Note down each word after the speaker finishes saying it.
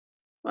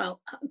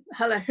Well,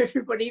 hello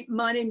everybody.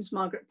 My name is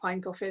Margaret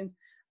Pine-Coffin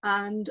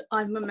and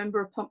I'm a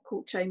member of Pump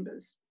Court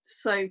Chambers.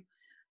 So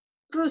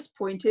first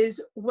point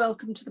is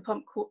welcome to the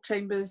Pump Court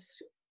Chambers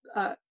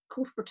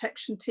Court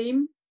Protection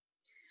team.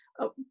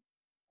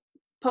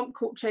 Pump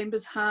Court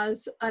Chambers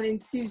has an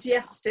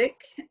enthusiastic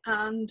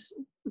and,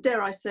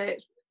 dare I say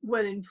it,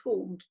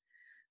 well-informed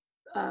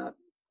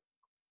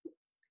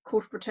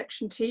Court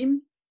Protection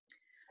team.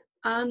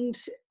 And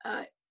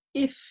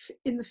if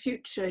in the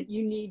future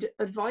you need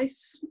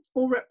advice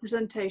or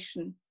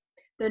representation,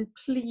 then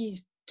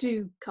please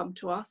do come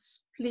to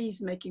us,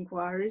 please make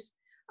inquiries,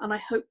 and I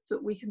hope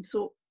that we can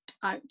sort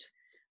out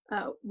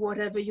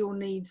whatever your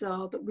needs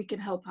are, that we can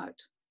help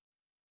out.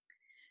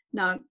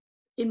 Now,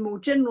 in more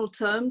general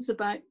terms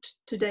about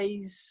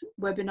today's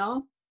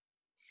webinar,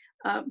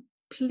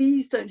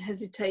 please don't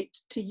hesitate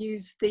to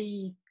use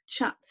the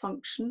chat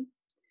function,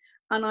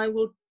 and I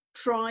will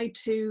try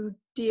to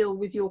deal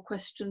with your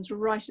questions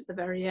right at the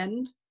very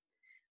end,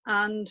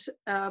 and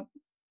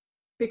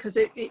because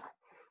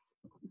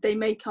they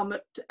may come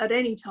at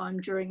any time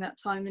during that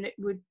time, and it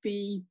would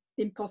be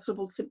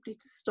impossible simply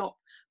to stop,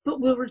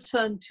 but we'll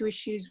return to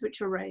issues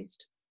which are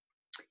raised.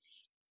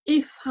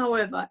 If,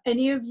 however,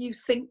 any of you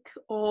think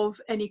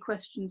of any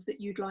questions that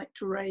you'd like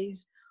to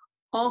raise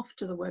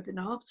after the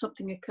webinar,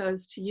 something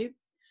occurs to you,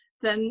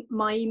 then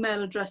my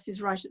email address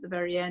is right at the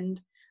very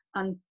end,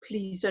 and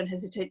please don't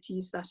hesitate to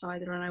use that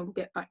either, and I will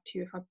get back to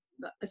you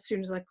as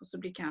soon as I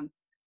possibly can.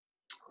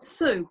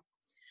 So,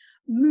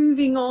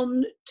 moving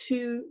on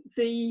to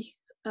the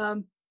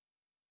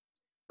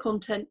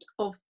content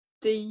of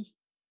the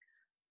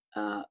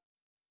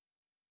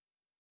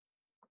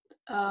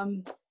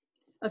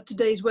of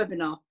today's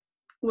webinar.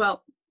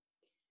 Well,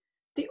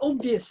 the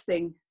obvious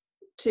thing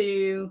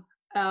to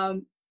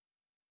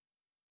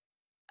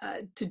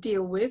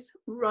deal with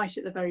right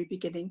at the very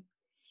beginning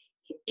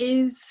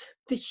is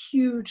the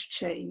huge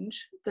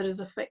change that has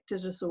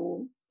affected us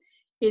all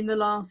in the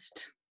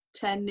last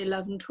 10,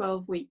 11,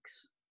 12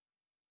 weeks.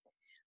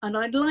 And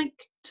I'd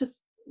like to,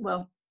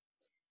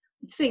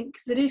 think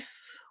that if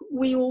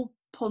we all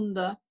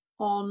ponder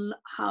on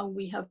how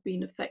we have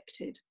been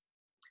affected,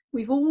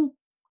 we've all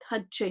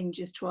had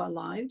changes to our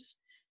lives,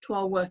 to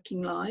our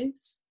working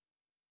lives,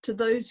 to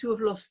those who have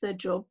lost their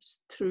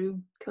jobs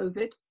through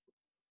COVID,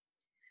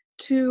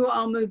 to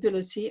our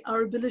mobility,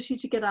 our ability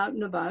to get out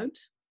and about,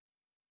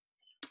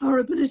 our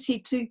ability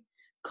to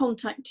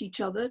contact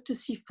each other, to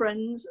see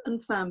friends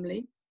and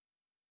family,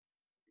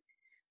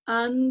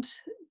 and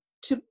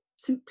to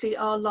simply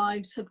our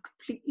lives have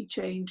completely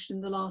changed in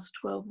the last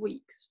 12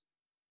 weeks.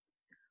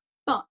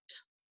 But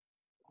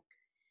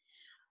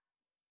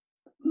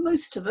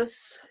most of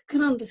us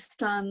can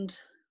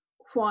understand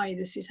why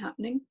this is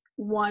happening,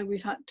 why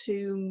we've had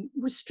to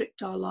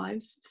restrict our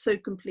lives so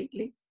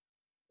completely.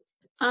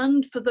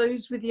 And for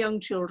those with young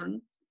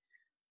children,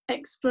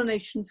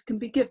 explanations can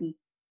be given.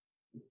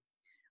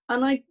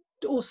 And I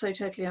also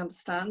totally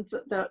understand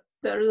that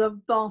there is a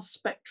vast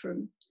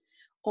spectrum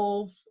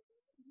of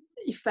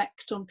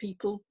effect on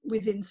people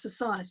within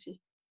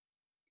society.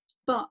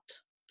 But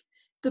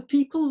the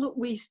people that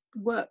we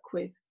work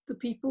with, the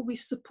people we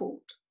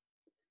support,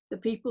 the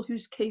people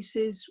whose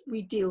cases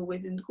we deal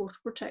with in the Court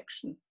of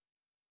Protection,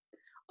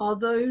 are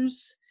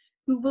those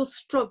who will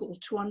struggle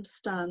to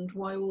understand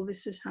why all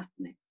this is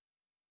happening,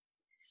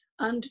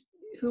 and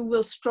who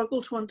will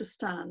struggle to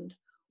understand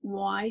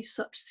why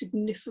such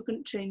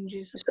significant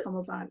changes have come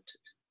about.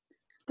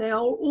 They are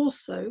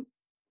also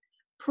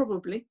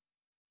probably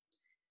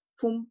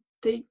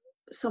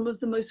some of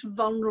the most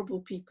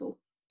vulnerable people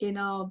in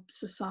our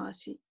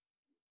society,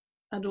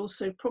 and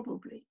also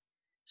probably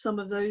some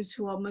of those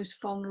who are most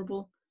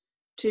vulnerable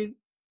to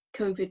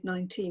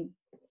COVID-19.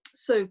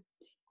 So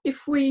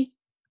if we,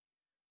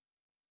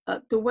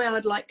 the way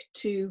I'd like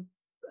to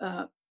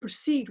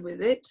proceed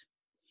with it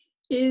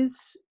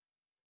is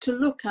to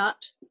look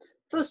at,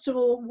 first of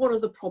all, what are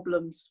the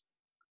problems?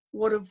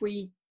 What have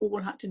we all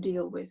had to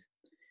deal with?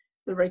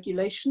 The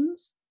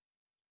regulations.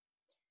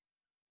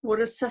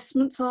 What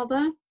assessments are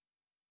there?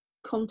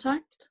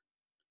 Contact.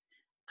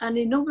 An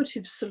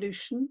innovative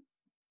solution,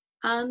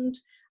 and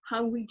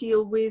how we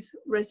deal with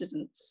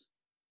residents.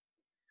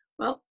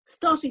 Well,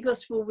 starting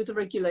first of all with the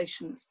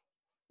regulations.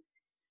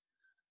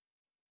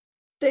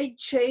 They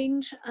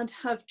change and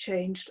have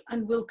changed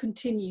and will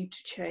continue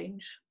to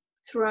change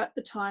throughout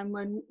the time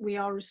when we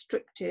are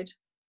restricted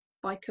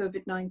by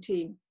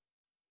COVID-19.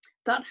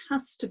 That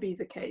has to be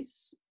the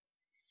case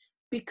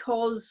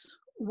because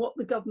what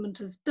the government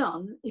has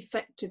done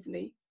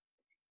effectively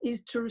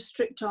is to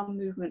restrict our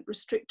movement,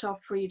 restrict our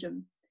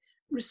freedom,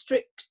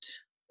 restrict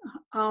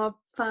our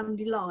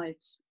family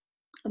lives.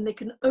 And they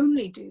can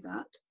only do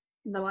that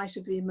in the light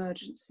of the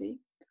emergency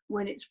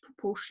when it's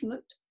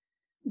proportionate,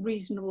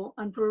 reasonable,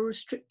 and for a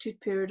restricted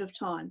period of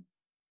time.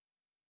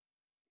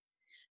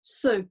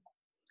 So,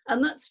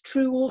 and that's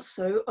true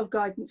also of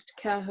guidance to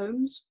care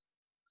homes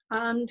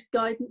and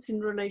guidance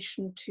in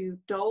relation to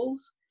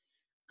dolls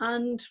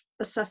and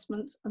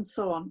assessments and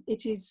so on.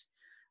 It is,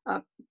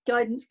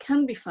 guidance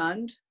can be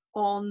found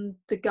on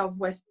the Gov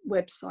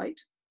website,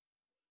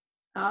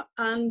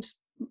 And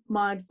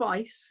my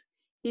advice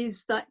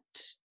is that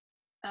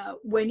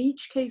when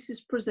each case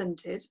is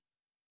presented,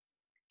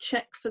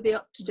 check for the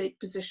up-to-date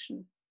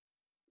position.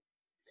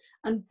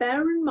 And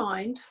bear in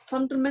mind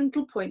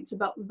fundamental points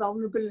about the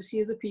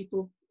vulnerability of the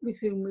people with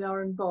whom we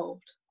are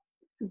involved,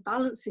 and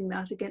balancing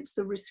that against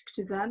the risk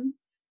to them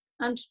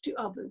and to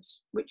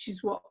others, which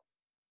is what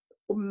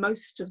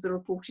most of the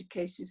reported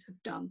cases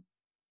have done.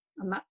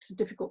 And that's a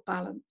difficult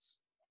balance.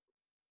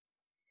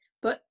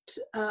 But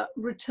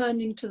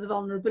returning to the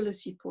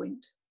vulnerability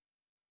point,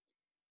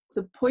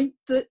 the point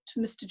that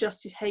Mr.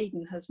 Justice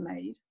Hayden has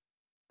made,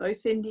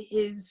 both in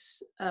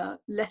his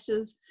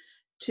letters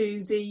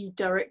to the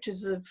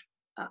directors of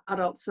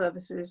adult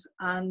services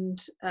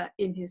and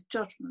in his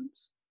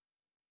judgments,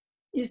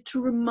 is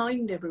to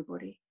remind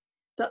everybody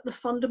that the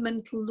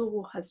fundamental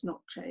law has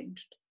not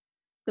changed.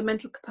 The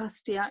Mental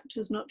Capacity Act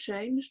has not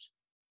changed,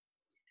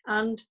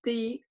 and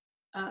the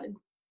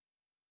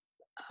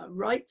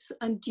rights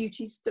and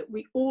duties that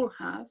we all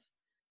have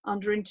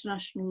under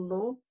international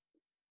law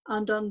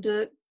and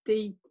under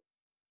the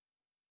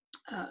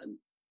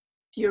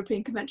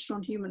European Convention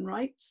on Human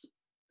Rights,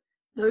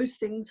 those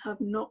things have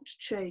not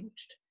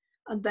changed.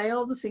 And they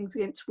are the things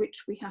against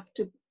which we have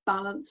to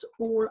balance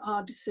all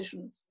our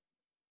decisions.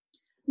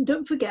 And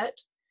don't forget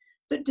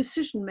that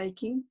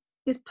decision-making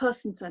is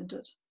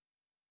person-centered.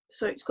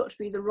 So it's got to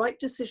be the right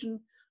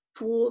decision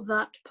for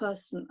that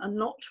person and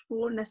not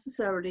for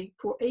necessarily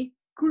for a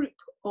group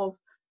of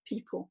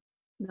people.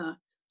 No,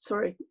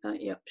 sorry,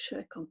 yep,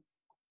 share on.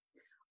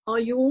 Are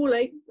you all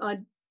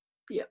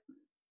yep.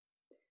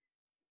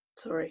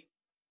 Sorry,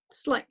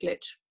 slight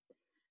glitch.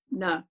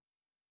 No,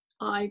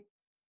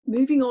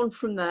 moving on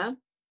from there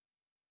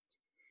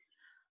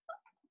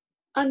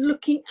and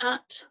looking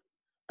at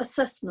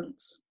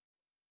assessments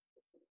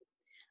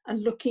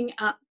and looking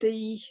at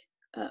the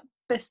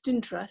best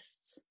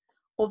interests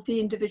of the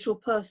individual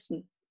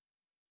person.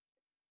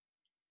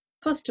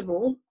 First of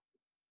all,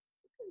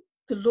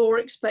 the law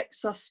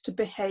expects us to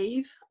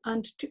behave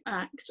and to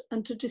act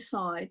and to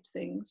decide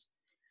things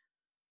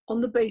on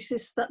the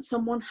basis that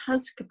someone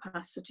has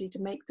capacity to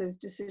make those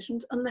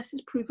decisions unless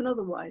it's proven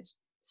otherwise.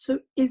 So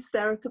is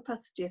there a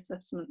capacity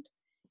assessment?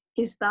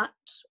 Is that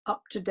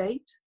up to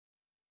date?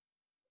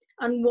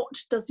 And what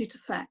does it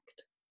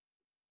affect?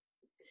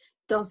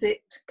 Does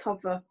it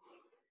cover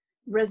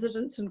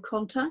residence and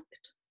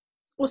contact,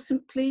 or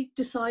simply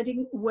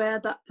deciding where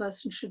that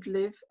person should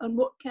live and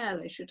what care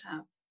they should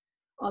have?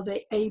 Are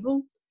they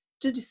able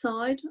to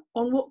decide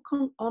on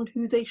on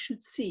who they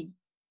should see?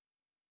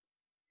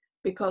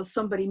 Because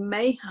somebody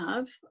may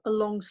have a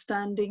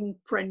long-standing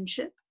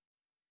friendship,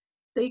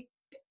 they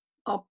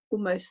are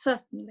almost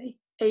certainly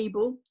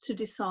able to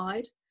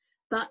decide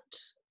that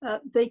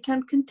they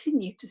can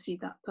continue to see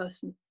that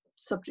person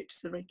subject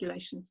to the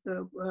regulations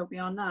where we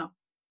are now.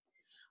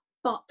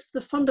 But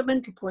the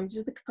fundamental point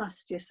is the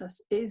capacity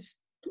is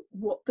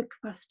what the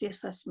capacity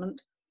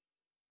assessment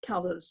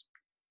covers.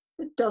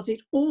 Does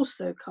it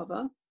also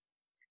cover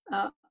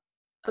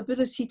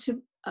ability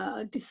to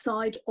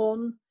decide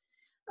on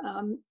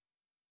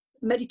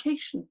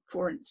medication,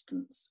 for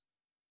instance?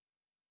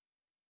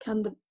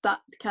 Can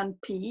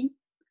P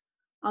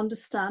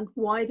understand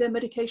why their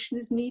medication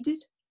is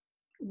needed,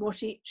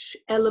 what each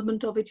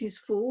element of it is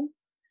for,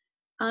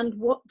 and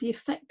what the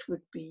effect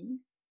would be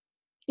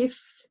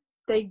if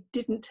they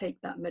didn't take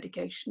that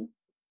medication,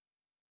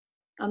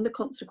 and the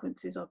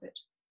consequences of it?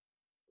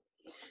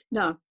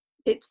 Now,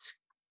 it's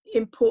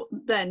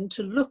important then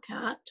to look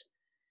at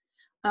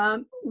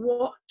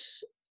what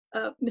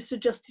Mr.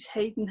 Justice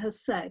Hayden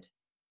has said,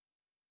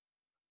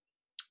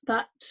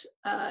 that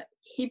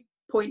he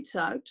points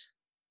out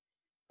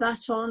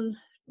that on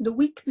the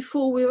week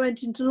before we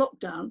went into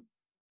lockdown,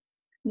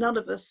 none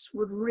of us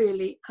would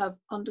really have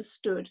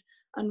understood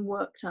and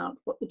worked out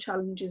what the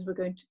challenges were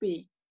going to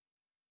be.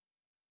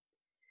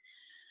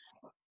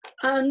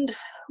 And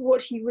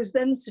what he was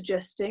then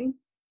suggesting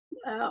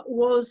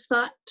was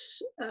that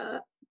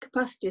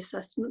capacity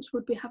assessments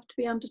would have to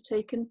be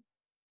undertaken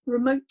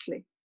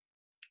remotely.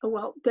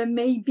 Well, there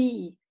may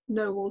be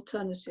no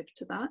alternative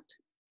to that,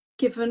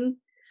 given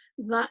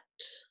that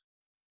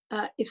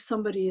if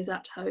somebody is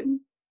at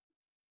home,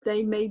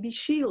 they may be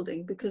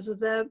shielding because of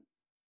their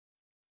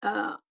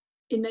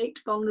innate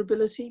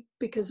vulnerability,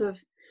 because of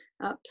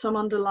some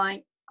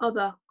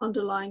other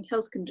underlying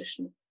health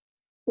condition.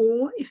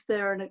 Or if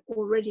they're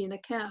already in a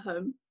care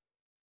home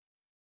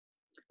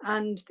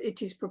and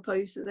it is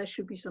proposed that there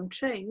should be some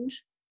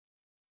change,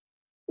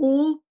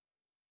 or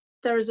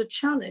there is a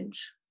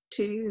challenge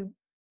to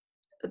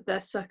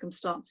their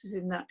circumstances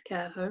in that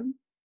care home,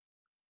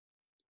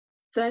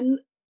 then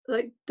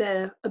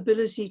their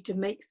ability to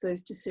make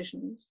those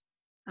decisions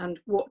and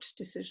what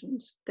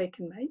decisions they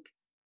can make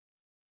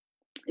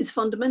is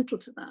fundamental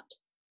to that.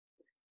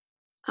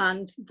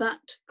 And that,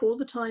 for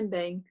the time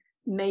being,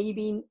 may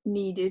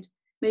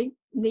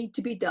need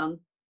to be done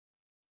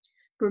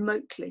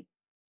remotely.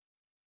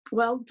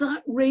 Well,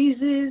 that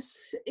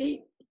raises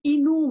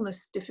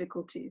enormous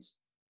difficulties,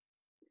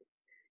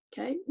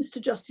 Okay, Mr.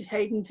 Justice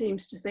Hayden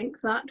seems to think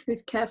that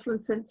with careful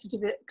and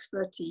sensitive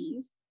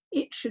expertise,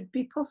 it should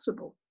be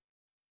possible.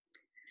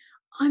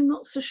 I'm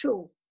not so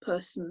sure,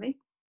 personally.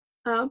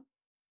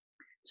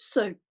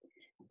 So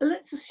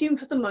let's assume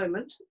for the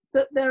moment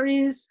that there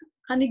is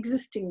an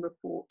existing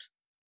report.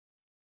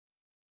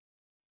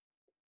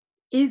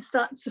 Is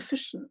that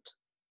sufficient?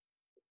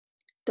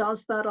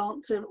 Does that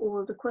answer all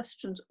of the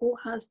questions, or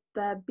has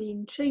there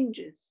been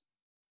changes?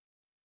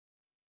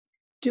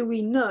 Do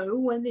we know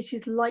when it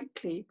is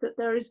likely that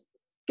there is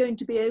going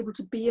to be able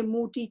to be a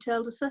more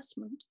detailed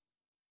assessment?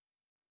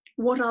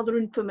 What other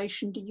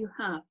information do you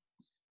have?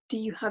 Do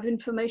you have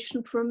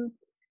information from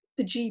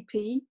the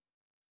GP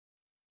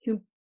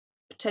who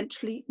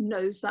potentially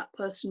knows that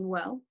person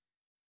well?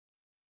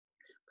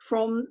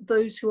 From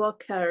those who are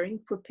caring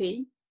for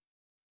P?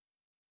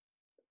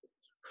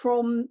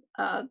 From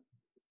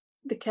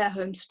the care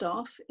home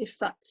staff, if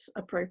that's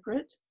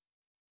appropriate?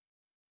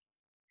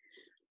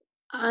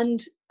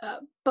 And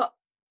but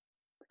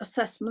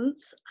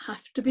assessments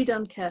have to be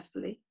done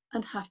carefully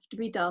and have to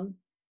be done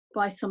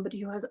by somebody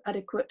who has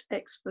adequate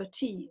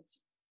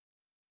expertise.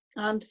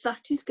 And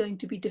that is going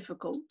to be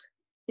difficult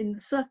in the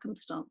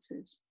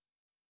circumstances.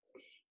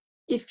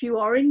 If you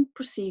are in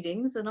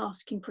proceedings and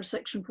asking for a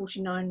Section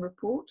 49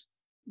 report,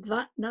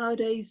 that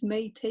nowadays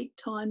may take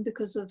time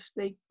because of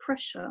the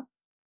pressure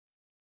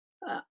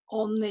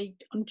on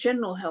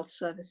general health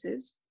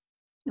services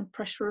and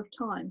pressure of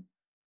time.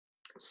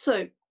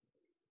 So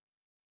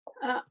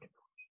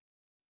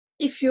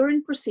if you're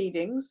in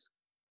proceedings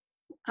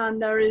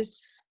and there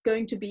is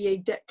going to be a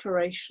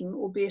declaration,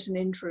 albeit an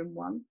interim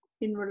one,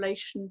 in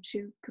relation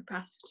to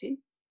capacity,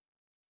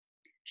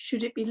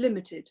 should it be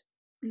limited,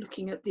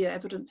 looking at the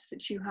evidence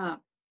that you have?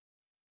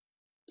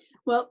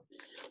 Well,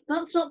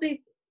 that's not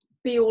the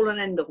be all and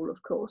end all,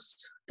 of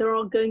course. There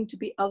are going to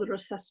be other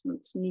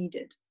assessments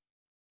needed.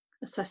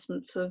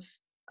 Assessments of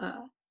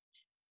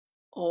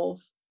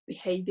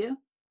behaviour,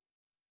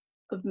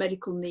 of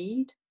medical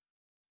need,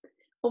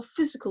 of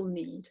physical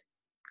need.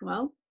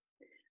 Well,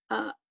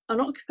 an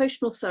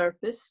occupational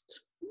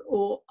therapist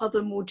or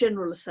other more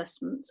general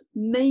assessments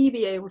may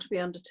be able to be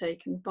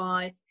undertaken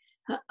by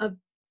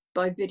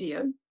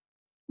video.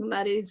 And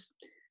that is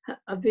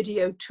a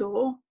video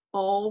tour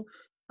of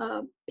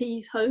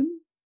P's home.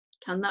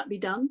 Can that be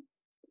done?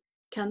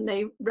 Can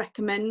they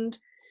recommend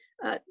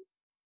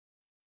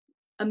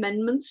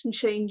amendments and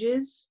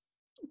changes?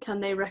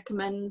 Can they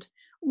recommend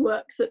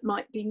work that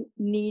might be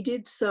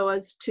needed so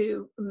as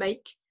to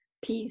make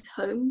P's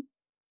home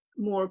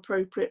more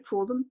appropriate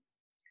for them?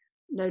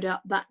 No doubt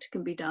that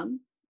can be done,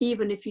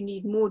 even if you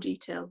need more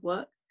detailed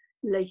work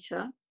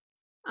later,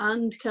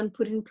 and can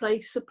put in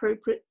place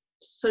appropriate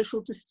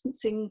social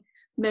distancing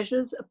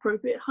measures,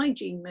 appropriate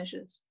hygiene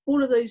measures.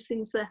 All of those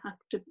things there have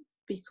to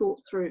be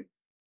thought through.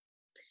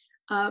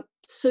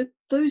 So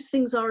those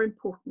things are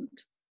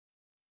important.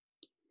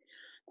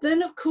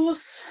 Then, of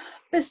course,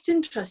 best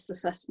interest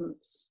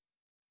assessments.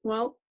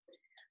 Well,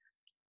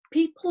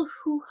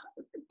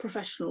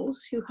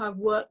 professionals who have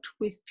worked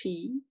with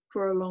P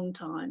for a long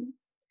time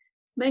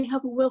may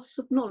have a wealth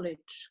of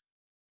knowledge,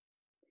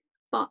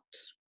 but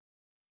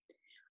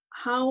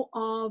how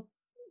are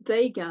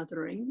they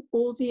gathering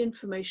all the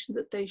information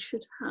that they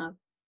should have?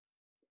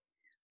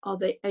 Are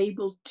they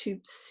able to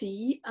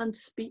see and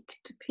speak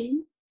to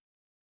P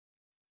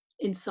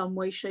in some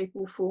way, shape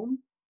or form?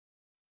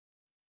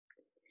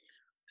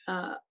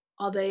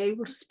 Are they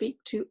able to speak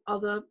to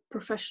other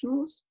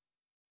professionals,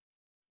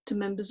 to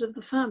members of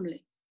the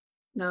family?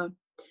 Now,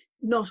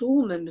 not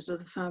all members of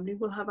the family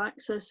will have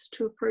access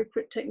to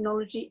appropriate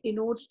technology in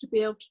order to be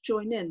able to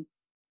join in.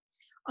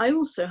 I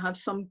also have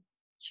some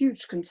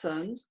huge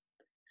concerns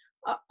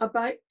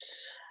about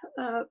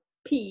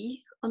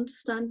P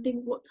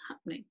understanding what's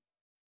happening,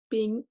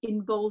 being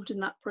involved in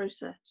that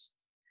process.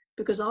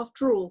 Because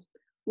after all,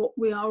 what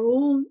we are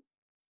all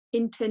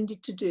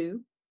intended to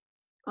do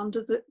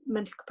under the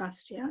Mental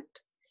Capacity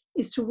Act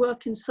is to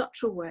work in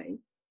such a way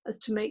as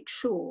to make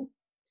sure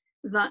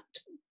that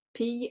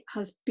P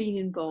has been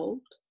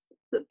involved,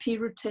 that P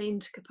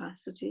retains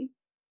capacity,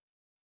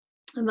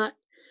 and that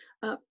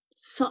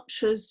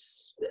such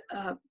as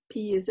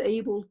P is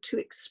able to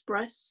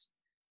express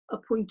a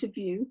point of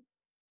view,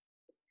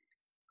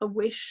 a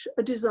wish,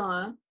 a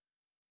desire,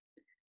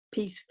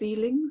 P's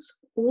feelings,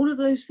 all of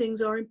those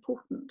things are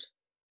important.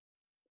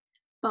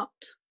 But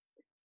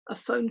a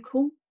phone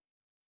call,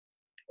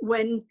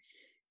 when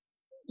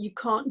you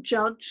can't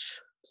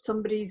judge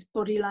somebody's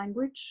body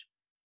language,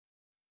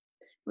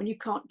 when you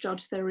can't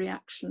judge their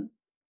reaction,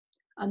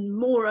 and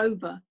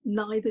moreover,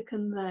 neither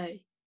can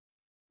they.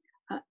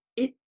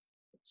 It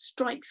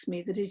strikes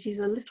me that it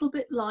is a little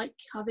bit like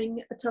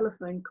having a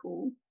telephone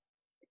call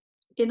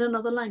in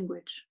another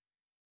language.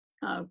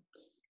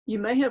 You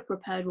may have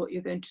prepared what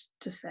you're going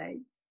to say,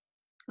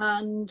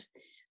 and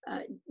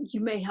you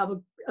may have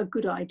a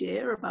good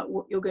idea about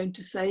what you're going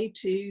to say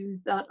to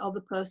that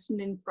other person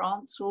in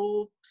France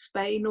or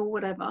Spain or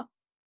whatever.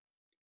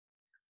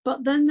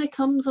 But then there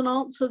comes an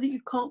answer that you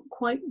can't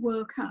quite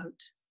work out,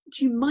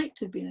 which you might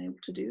have been able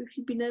to do if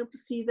you'd been able to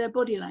see their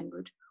body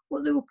language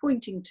what they were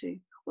pointing to,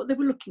 what they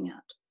were looking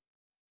at.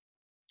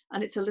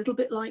 And it's a little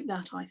bit like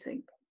that, I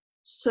think.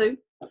 So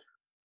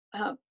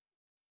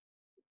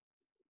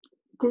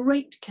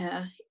great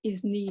care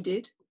is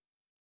needed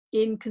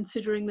in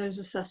considering those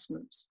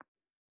assessments.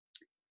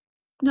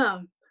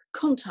 Now,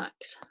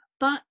 contact.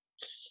 That,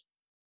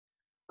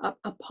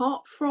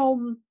 apart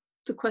from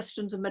the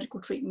questions of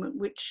medical treatment,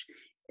 which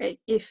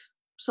if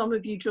some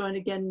of you join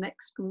again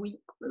next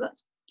week,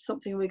 that's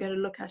something we're going to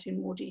look at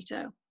in more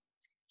detail.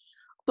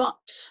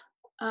 But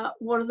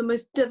one of the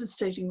most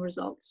devastating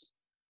results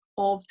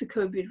of the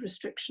COVID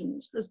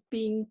restrictions has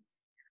been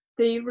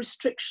the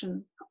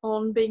restriction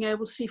on being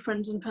able to see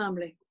friends and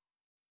family.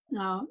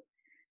 Now,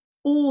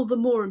 all the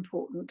more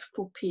important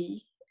for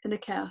P in a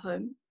care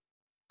home,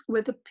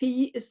 whether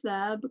P is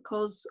there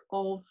because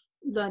of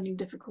learning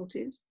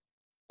difficulties,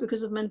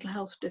 because of mental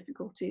health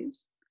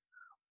difficulties,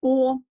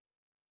 or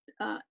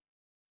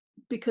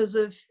because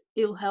of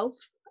ill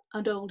health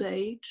and old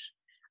age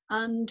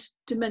and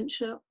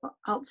dementia,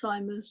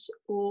 Alzheimer's,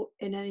 or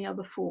in any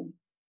other form.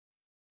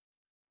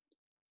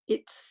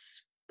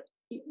 It's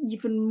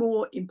even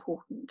more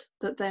important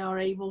that they are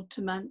able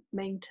to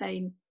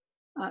maintain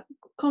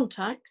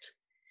contact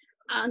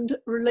and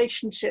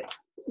relationship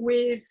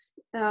with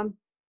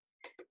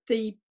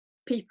the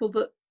people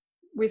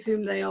with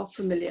whom they are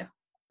familiar.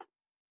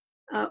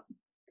 I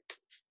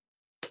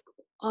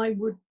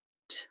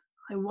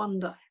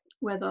wonder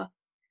whether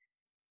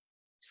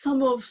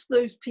some of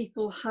those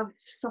people have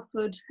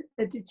suffered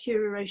a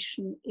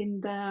deterioration in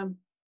their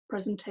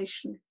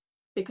presentation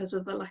because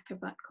of the lack of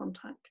that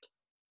contact,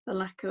 the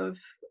lack of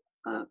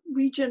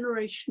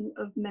regeneration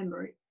of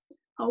memory.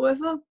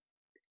 However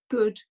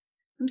good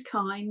and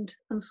kind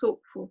and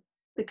thoughtful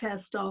the care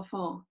staff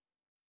are,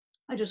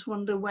 I just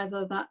wonder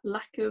whether that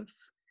lack of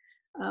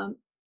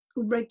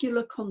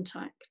regular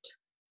contact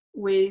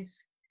with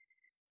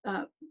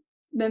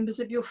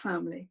members of your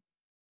family,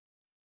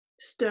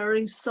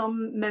 stirring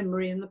some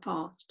memory in the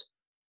past,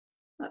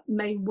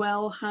 may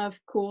well have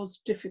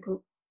caused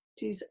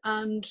difficulties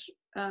and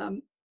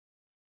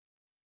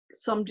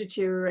some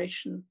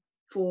deterioration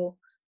for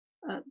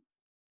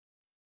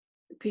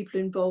people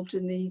involved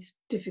in these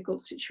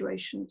difficult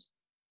situations.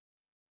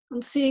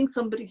 And seeing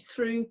somebody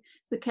through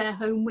the care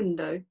home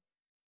window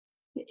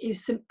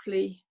is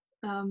simply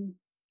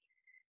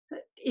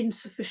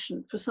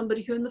insufficient for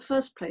somebody who in the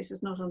first place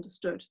is not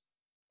understood.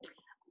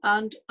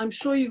 And I'm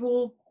sure you're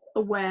all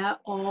aware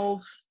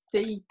of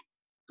the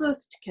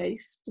first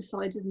case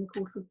decided in the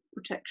Court of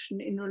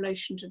Protection in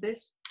relation to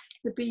this,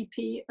 the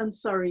BP and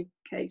Surrey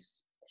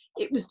case.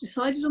 It was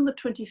decided on the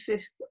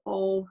 25th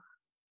of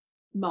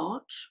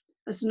March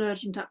as an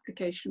urgent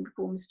application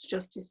before Mr.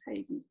 Justice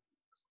Hayden.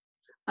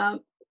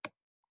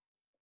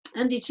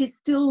 And it is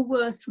still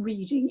worth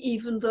reading,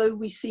 even though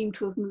we seem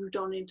to have moved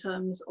on in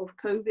terms of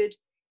COVID,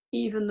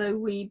 even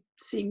though it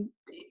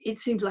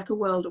seems like a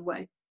world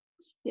away.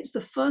 It's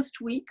the first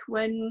week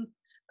when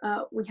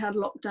we had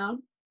lockdown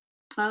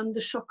and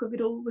the shock of it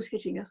all was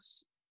hitting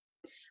us.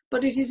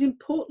 But it is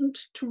important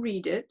to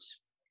read it,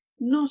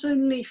 not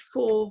only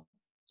for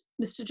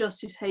Mr.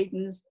 Justice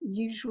Hayden's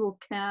usual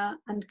care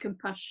and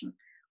compassion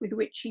with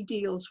which he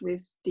deals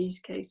with these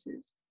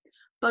cases,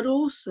 but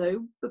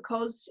also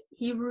because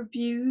he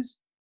reviews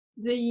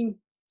the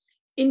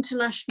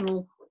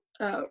international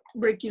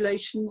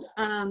regulations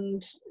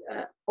and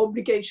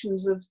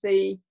obligations of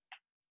the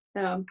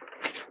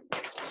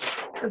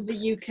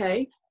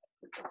UK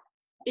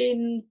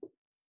in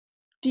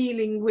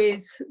dealing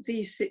with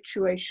these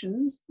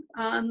situations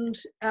and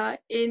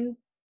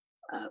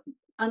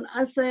and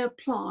as they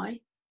apply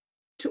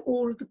to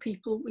all of the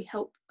people we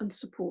help and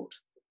support.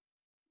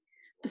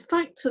 The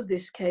facts of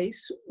this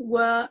case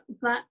were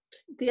that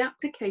the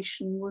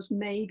application was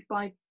made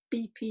by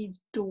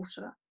BP's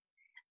daughter,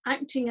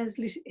 acting as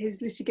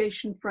his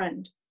litigation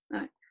friend.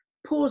 Now,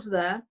 pause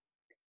there.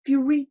 If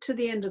you read to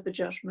the end of the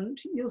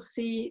judgment, you'll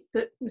see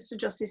that Mr.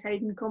 Justice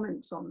Hayden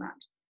comments on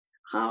that,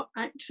 how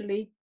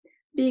actually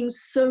being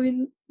so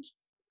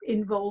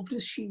involved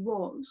as she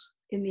was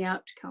in the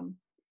outcome,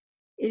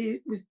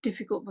 it was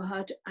difficult for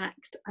her to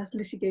act as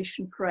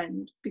litigation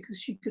friend because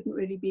she couldn't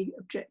really be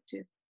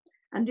objective.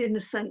 And in a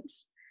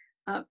sense,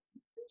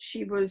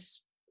 she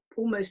was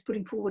almost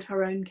putting forward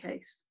her own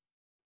case.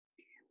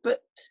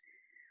 But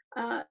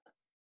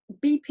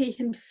BP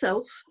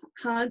himself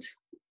had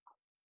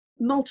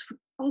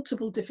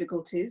multiple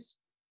difficulties.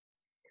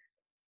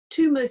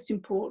 Two most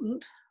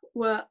important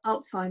were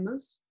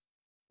Alzheimer's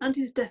and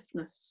his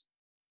deafness.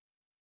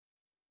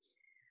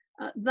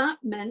 That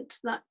meant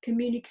that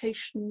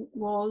communication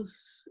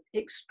was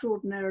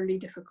extraordinarily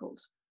difficult.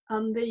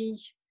 And the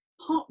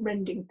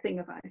heartrending thing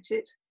about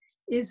it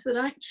is that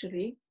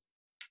actually,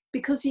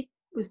 because he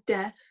was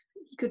deaf,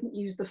 he couldn't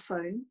use the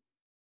phone.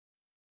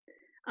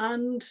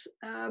 And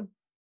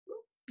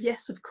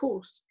yes, of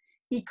course,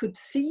 he could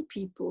see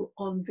people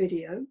on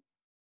video,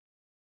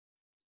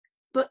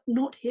 but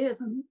not hear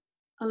them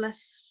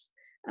unless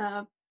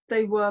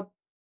they were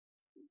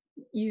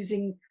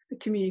using the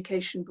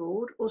communication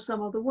board or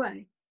some other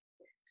way.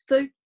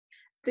 So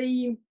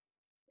the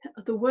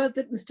the word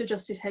that Mr.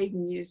 Justice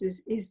Hayden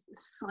uses is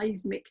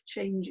seismic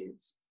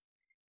changes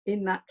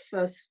in that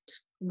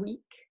first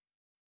week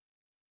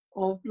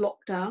of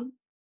lockdown,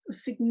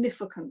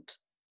 significant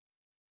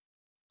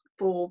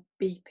for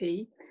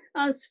BP,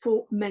 as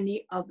for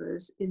many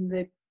others in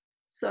the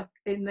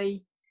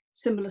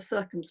similar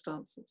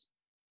circumstances.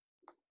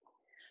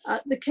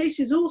 The case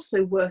is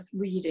also worth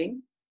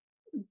reading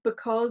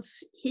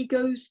because he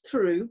goes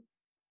through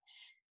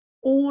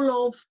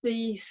all of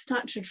the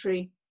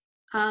statutory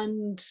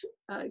and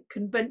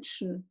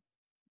convention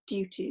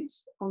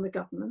duties on the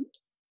government.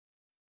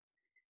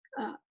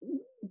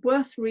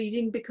 Worth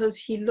reading because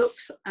he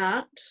looks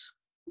at,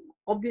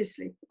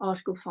 obviously,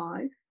 Article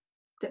 5,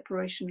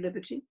 Declaration of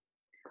Liberty,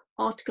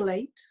 Article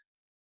 8,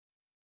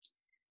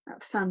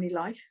 family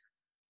life,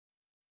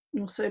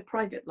 and also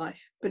private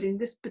life, but in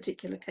this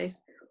particular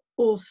case,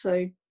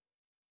 also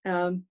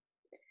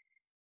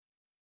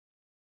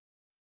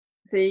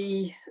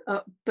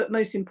but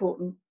most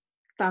important,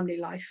 family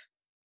life.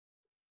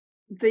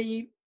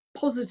 The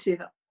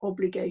positive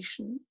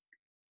obligation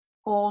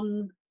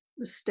on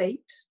the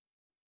state,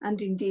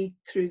 and indeed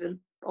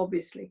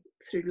obviously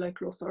through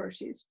local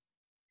authorities,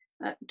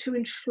 to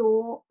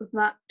ensure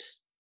that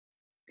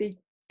the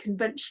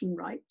convention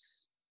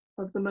rights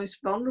of the most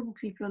vulnerable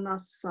people in our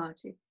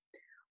society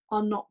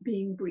are not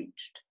being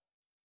breached.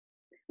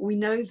 We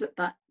know that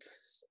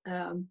that's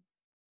a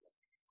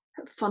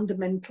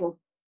fundamental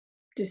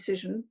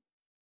decision,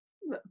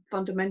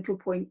 fundamental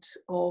point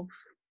of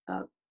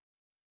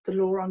the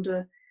law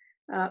under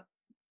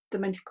the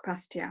Mental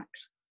Capacity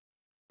Act,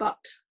 but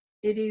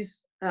it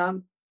is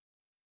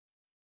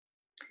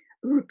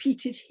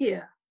repeated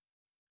here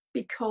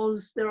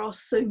because there are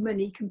so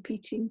many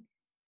competing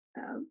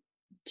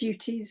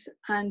duties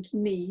and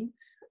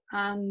needs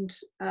and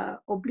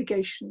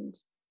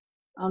obligations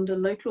under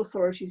local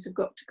authorities have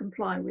got to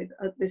comply with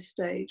at this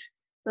stage,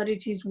 that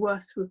it is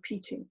worth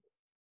repeating.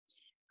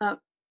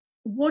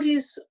 What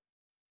is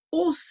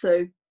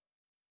also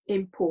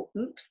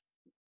important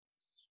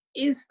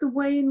is the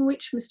way in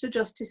which Mr.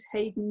 Justice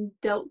Hayden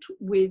dealt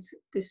with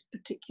this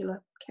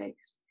particular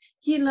case.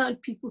 He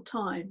allowed people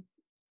time.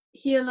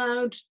 He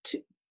allowed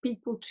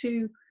people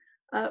to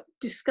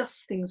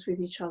discuss things with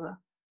each other.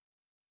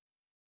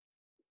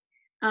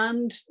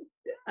 And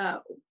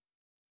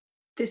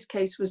this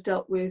case was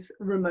dealt with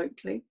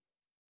remotely.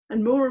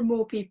 And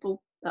more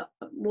people,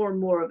 more and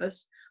more of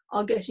us,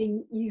 are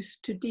getting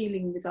used to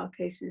dealing with our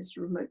cases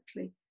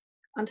remotely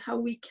and how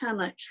we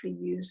can actually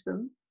use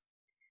them.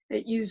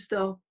 Use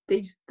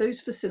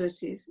those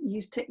facilities,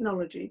 use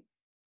technology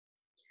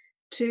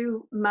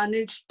to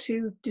manage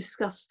to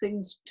discuss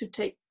things, to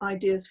take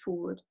ideas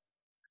forward,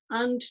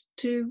 and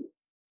to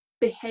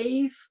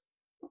behave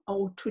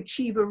or to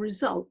achieve a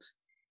result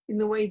in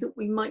the way that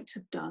we might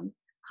have done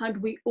had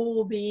we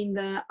all been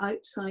there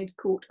outside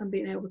court and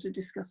been able to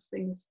discuss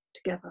things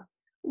together.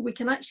 We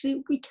can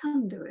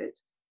do it.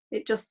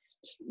 It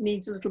just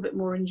needs a little bit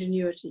more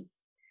ingenuity.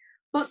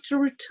 But to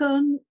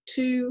return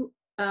to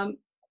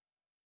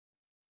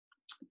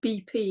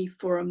BP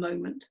for a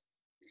moment,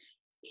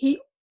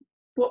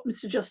 what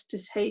Mr.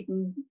 Justice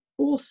Hayden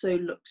also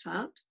looks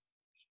at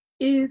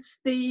is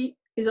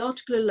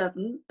Article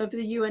 11 of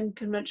the UN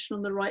Convention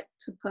on the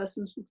Rights of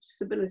Persons with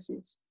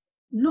Disabilities,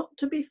 not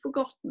to be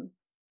forgotten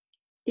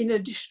in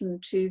addition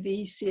to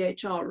the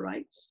CHR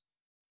rights,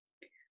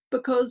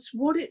 because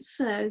what it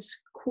says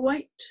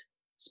quite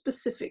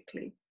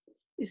specifically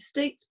is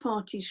states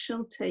parties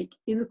shall take,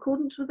 in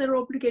accordance with their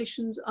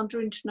obligations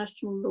under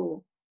international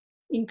law,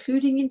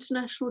 including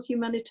international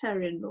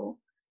humanitarian law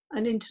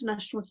and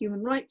international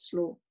human rights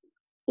law,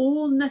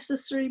 all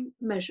necessary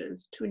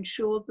measures to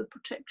ensure the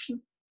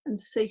protection and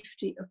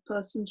safety of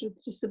persons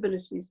with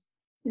disabilities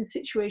in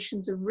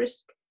situations of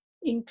risk,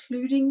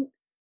 including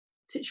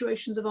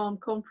situations of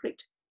armed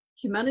conflict,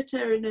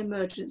 humanitarian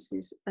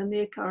emergencies, and the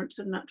occurrence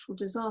of natural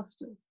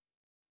disasters.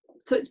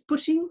 So it's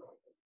putting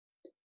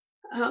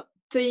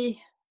the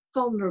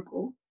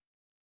vulnerable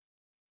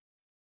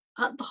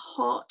at the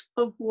heart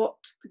of what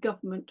the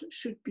government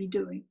should be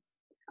doing.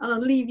 And I'll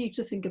leave you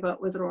to think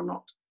about whether or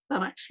not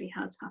that actually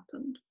has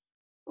happened,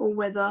 or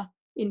whether,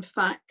 in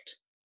fact,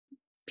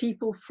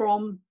 people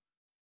from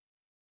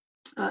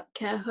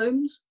care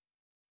homes,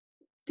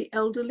 the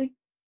elderly,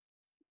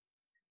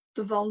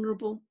 the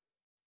vulnerable,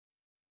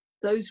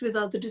 those with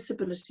other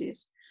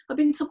disabilities, have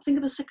been something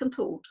of a second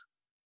thought,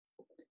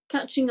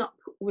 catching up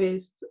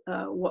with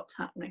what's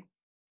happening.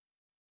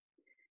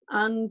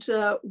 And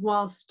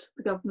whilst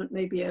the government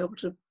may be able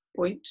to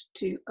point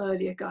to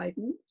earlier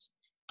guidance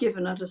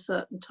given at a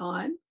certain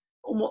time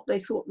on what they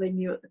thought they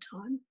knew at the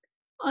time,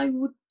 I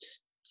would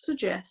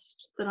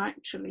suggest that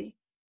actually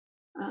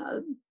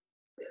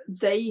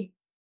they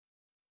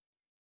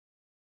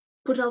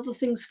put other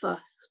things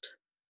first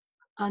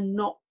and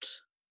not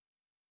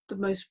the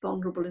most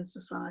vulnerable in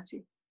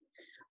society.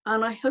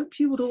 And I hope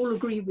you would all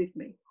agree with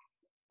me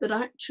that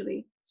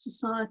actually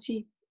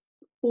society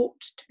ought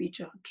to be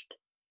judged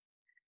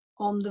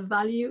on the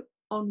value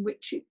on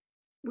which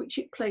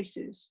it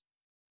places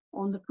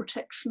on the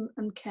protection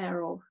and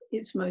care of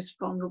its most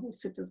vulnerable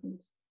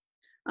citizens.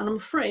 And I'm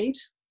afraid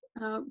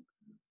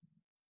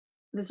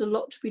there's a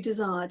lot to be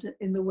desired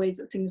in the way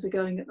that things are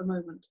going at the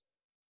moment.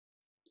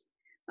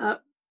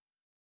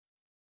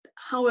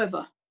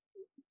 However,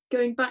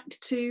 going back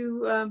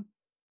to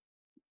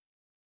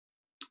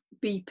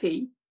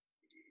BP,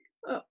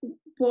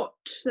 what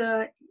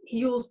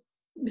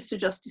Mr.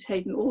 Justice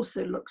Hayden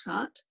also looks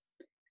at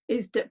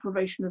is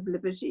deprivation of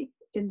liberty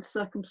in the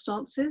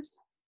circumstances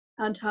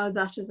and how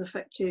that has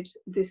affected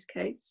this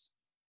case.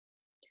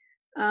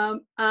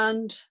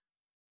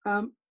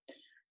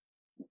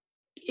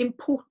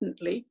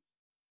 Importantly,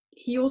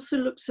 he also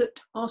looks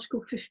at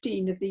Article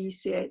 15 of the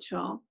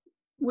ECHR,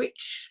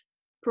 which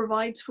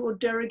provides for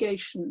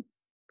derogation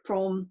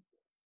from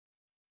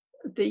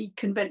the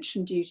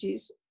convention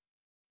duties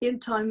in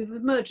time of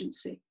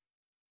emergency.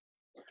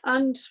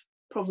 And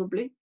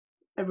probably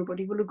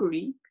everybody will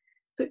agree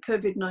that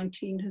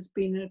COVID-19 has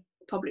been a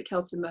public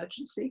health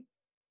emergency.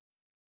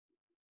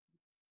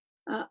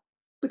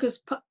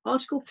 Because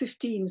Article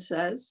 15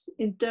 says,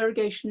 in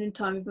derogation in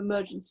time of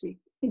emergency,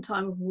 in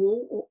time of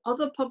war or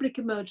other public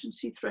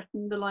emergency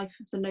threatening the life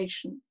of the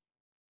nation.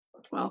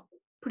 Well,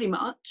 pretty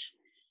much.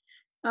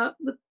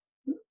 The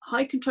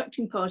high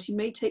contracting party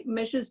may take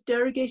measures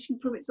derogating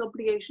from its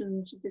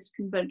obligations to this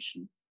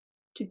convention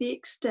to the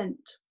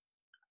extent,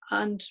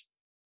 and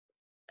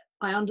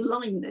I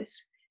underline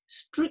this,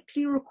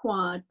 strictly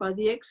required by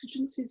the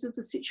exigencies of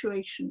the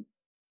situation,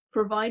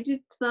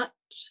 provided that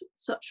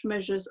such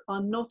measures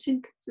are not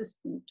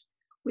inconsistent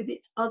with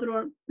its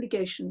other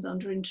obligations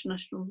under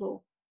international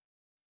law.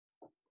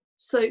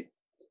 So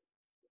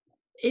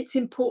it's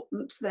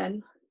important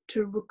then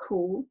to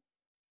recall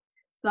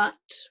that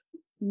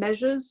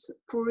measures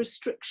for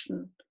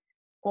restriction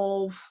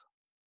of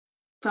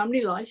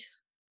family life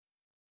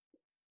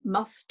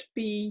must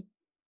be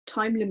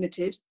time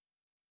limited,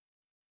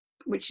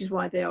 which is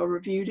why they are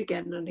reviewed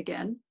again and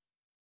again,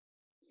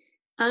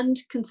 and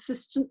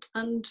consistent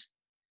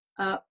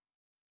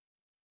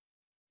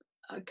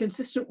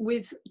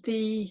with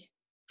the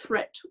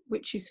threat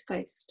which is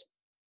faced.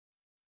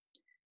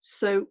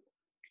 So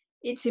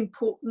it's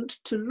important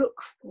to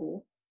look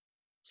for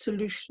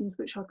solutions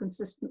which are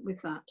consistent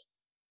with that.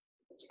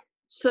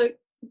 So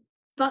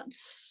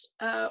that's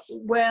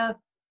where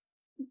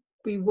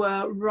we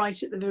were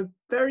right at the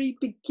very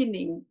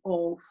beginning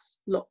of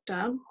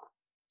lockdown,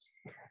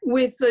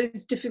 with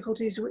those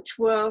difficulties which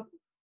were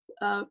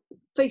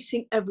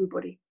facing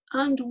everybody,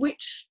 and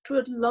which to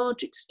a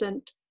large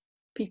extent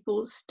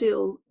people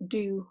still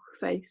do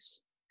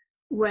face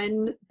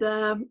when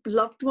their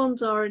loved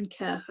ones are in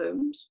care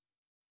homes,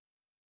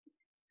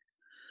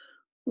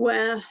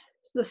 where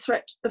the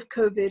threat of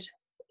COVID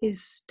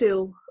is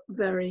still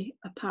very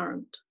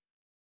apparent.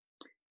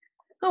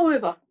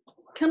 However,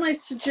 can I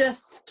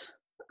suggest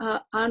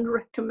and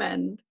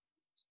recommend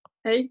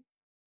a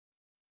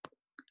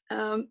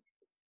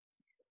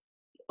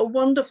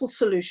wonderful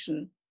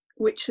solution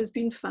which has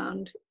been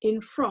found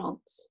in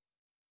France?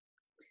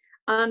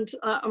 And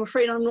I'm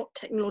afraid I'm not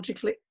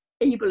technologically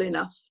able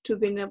enough to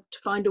have been able to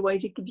find a way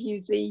to give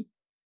you the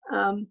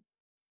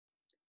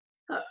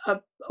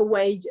a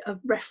way of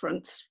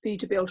reference for you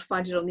to be able to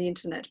find it on the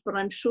internet, but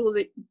I'm sure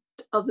that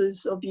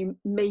others of you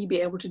may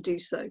be able to do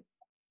so.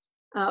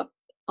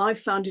 I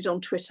found it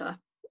on Twitter,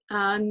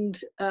 and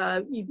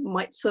you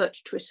might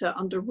search Twitter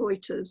under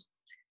Reuters.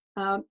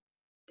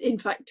 In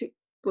fact, it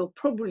will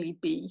probably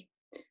be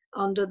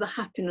under the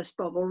happiness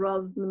bubble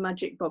rather than the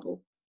magic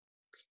bubble.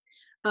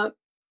 But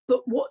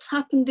what's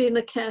happened in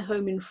a care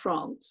home in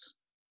France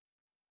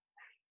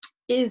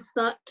is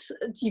that,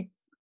 as you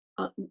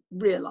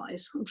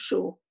realise, I'm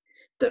sure,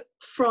 that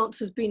France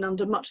has been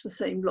under much the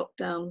same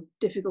lockdown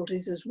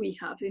difficulties as we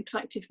have. In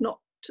fact, if not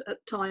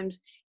at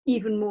times,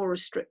 even more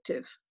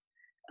restrictive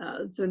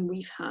than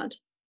we've had.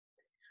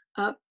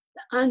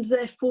 And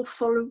therefore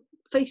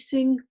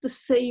facing the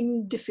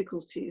same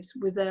difficulties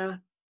with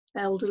their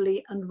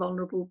elderly and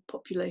vulnerable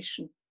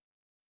population.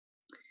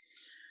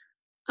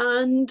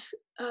 And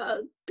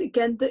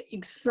again,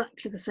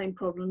 exactly the same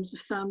problems of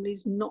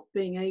families not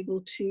being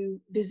able to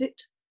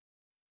visit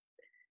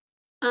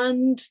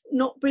and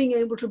not being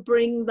able to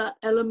bring that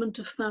element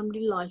of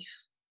family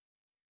life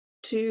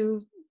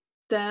to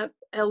their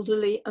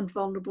elderly and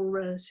vulnerable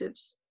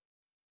relatives.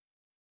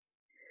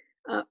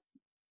 And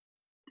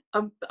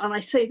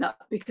I say that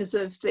because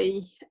of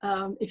the,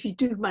 if you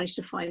do manage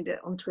to find it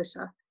on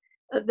Twitter,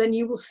 then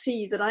you will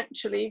see that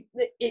actually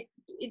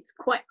it's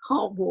quite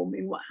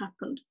heartwarming what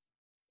happened.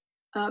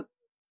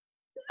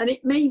 And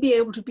it may be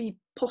able to be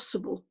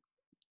possible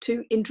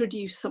to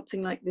introduce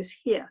something like this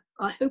here.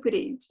 I hope it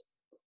is,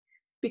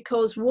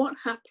 because what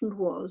happened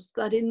was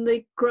that in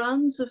the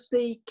grounds of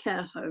the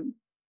care home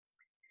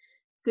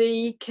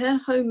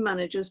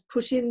managers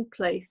put in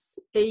place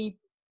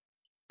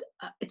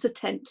it's a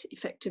tent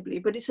effectively,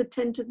 but it's a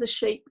tent in the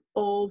shape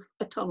of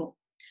a tunnel,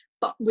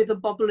 but with a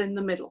bubble in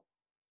the middle.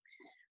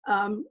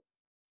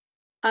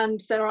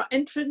 And there are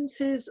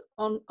entrances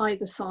on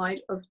either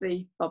side of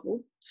the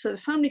bubble. So the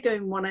family go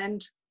in one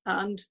end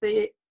and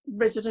the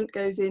resident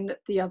goes in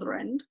at the other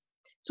end.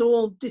 It's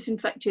all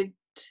disinfected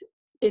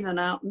in and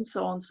out and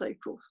so on and so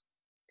forth.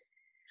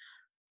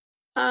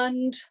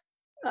 And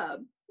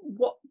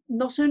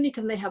not only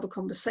can they have a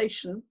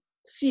conversation,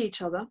 see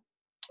each other,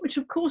 which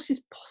of course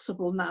is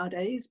possible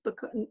nowadays,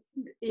 because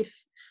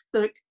if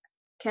the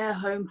care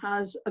home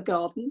has a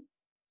garden,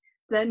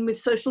 then with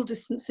social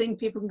distancing,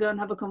 people can go and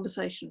have a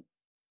conversation.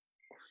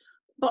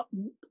 But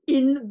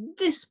in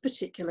this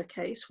particular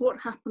case, what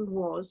happened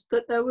was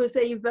that there was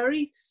a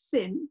very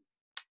thin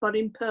but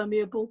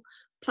impermeable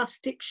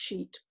plastic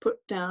sheet put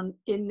down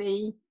in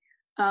the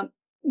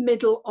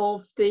middle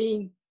of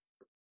the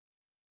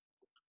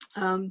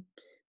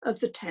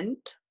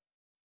tent,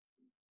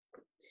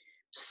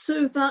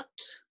 so that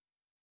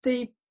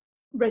the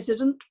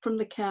resident from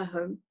the care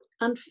home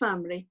and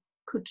family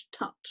could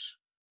touch.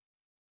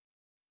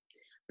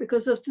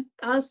 Because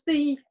as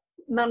the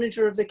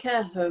manager of the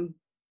care home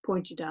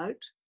pointed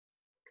out,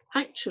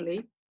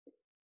 actually,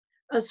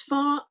 as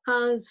far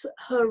as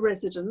her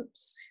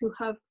residents who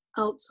have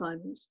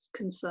Alzheimer's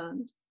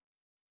concerned,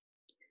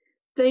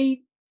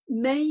 they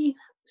may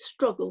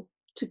struggle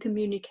to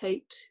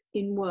communicate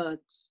in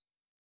words,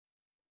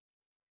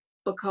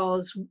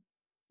 because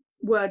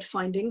word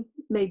finding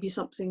may be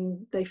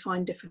something they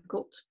find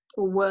difficult,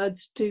 or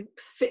words to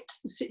fit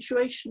the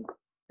situation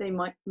they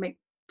might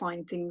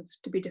find things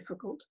to be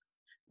difficult.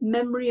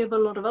 Memory of a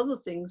lot of other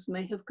things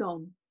may have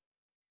gone.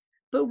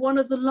 But one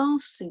of the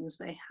last things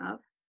they have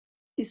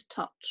is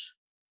touch,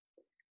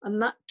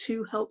 and that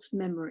too helps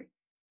memory.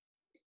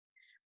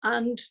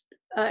 And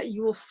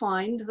you will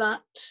find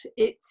that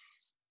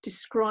it's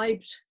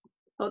described,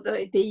 or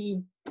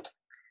the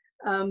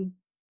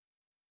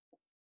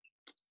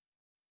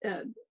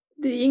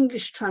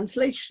English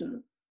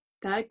translation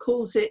there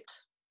calls it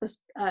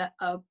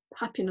a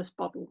happiness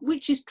bubble,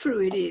 which is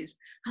true, it is,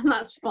 and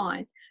that's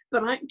fine.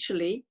 But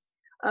actually,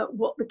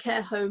 what the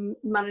care home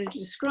manager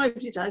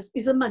described it as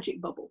is a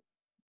magic bubble.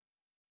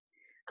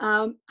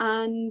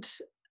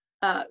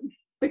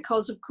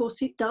 Because of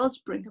course it does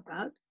bring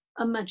about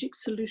a magic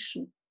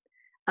solution.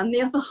 And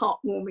the other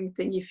heartwarming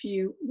thing, if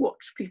you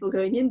watch people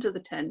going into the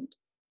tent,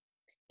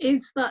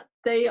 is that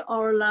they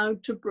are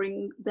allowed to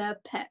bring their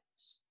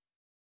pets,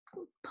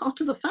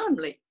 part of the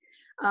family.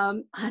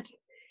 And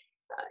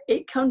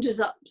it conjures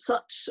up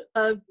such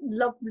a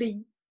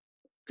lovely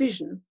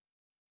vision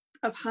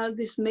of how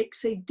this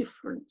makes a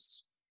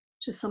difference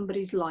to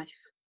somebody's life.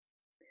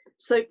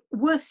 So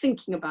worth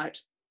thinking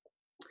about.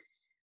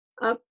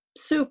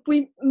 So if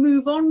we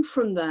move on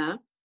from there,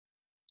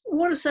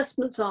 what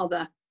assessments are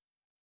there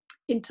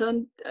in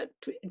terms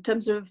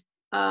of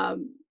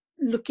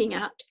looking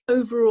at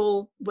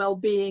overall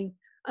well-being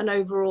and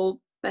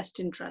overall best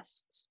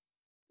interests?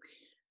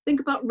 Think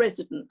about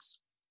residents.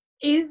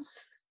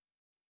 Is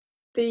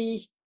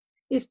P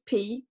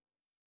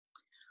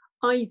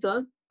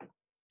either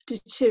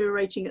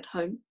deteriorating at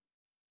home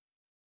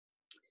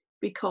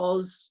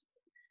because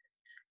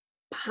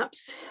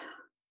perhaps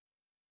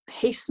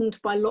hastened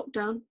by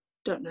lockdown,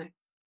 don't know,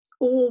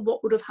 or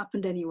what would have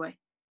happened anyway,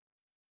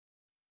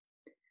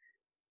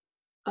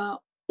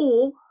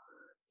 or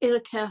in a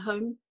care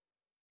home,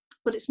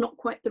 but it's not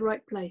quite the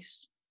right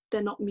place,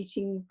 they're not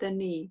meeting their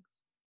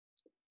needs.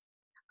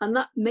 And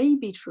that may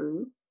be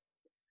true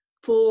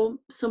for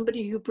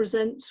somebody who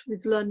presents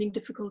with learning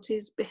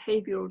difficulties,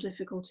 behavioural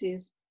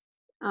difficulties,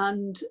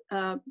 and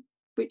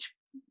which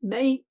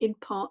may in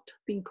part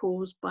have been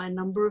caused by a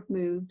number of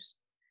moves,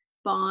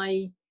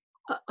 by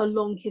a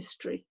long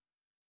history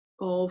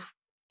of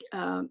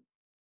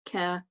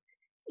care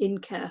in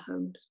care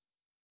homes.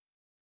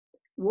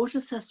 What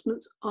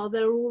assessments are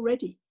there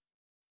already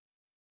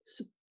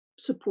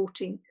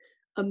supporting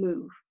a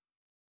move?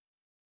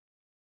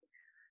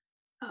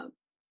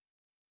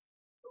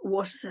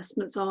 What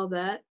assessments are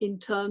there in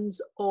terms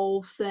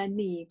of their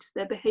needs,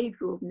 their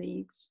behavioural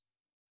needs,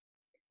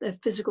 their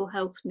physical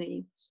health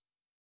needs,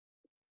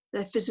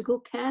 their physical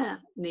care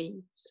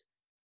needs,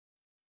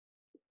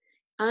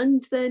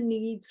 and their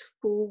needs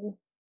for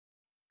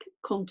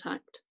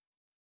contact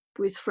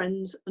with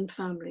friends and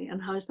family,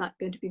 and how is that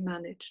going to be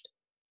managed?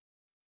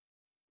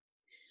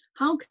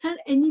 How can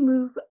any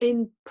move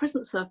in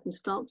present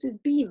circumstances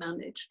be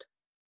managed?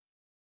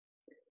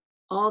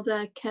 Are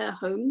there care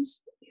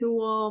homes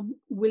who are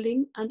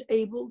willing and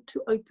able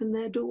to open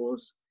their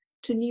doors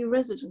to new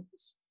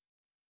residents?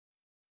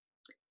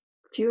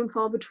 Few and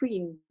far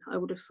between, I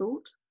would have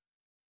thought.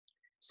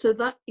 So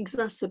that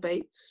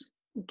exacerbates,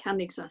 can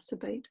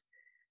exacerbate,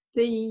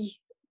 the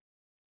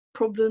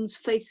problems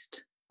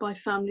faced by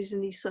families in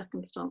these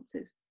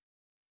circumstances.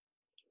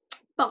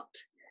 But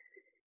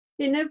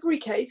in every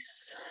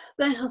case,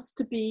 there has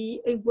to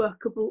be a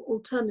workable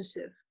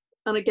alternative.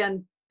 And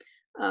again,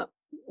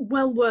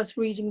 well worth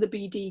reading the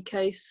BD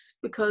case,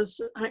 because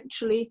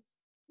actually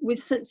with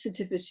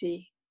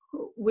sensitivity,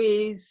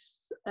 with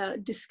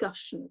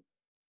discussion,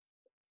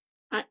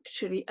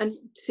 actually, and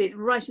see it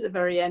right at the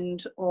very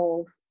end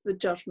of the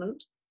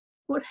judgment,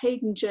 what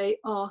Hayden J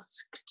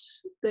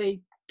asked the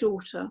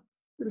daughter,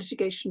 the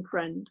litigation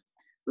friend,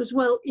 was,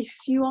 well, if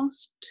you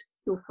asked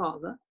your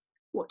father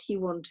what he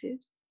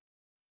wanted,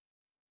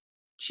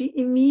 she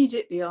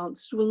immediately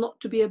answered, well, not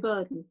to be a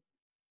burden.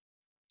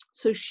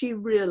 So she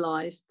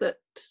realised that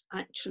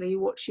actually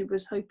what she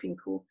was hoping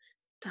for,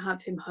 to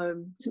have him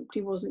home,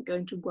 simply wasn't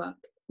going to work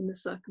in the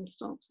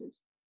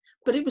circumstances.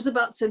 But it was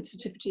about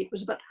sensitivity, it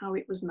was about how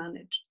it was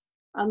managed.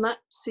 And that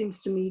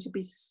seems to me to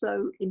be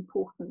so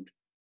important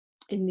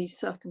in these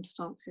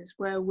circumstances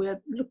where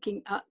we're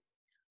looking at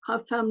how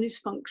families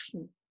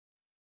function,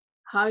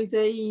 how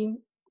they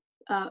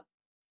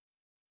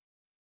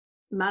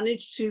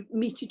manage to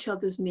meet each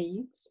other's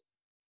needs,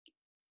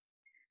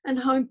 and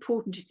how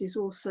important it is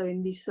also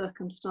in these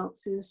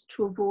circumstances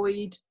to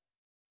avoid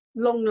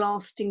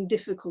long-lasting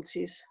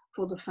difficulties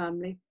for the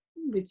family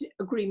with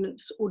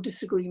agreements or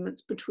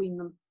disagreements between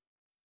them.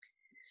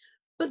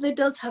 But there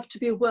does have to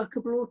be a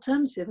workable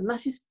alternative, and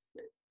that is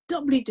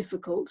doubly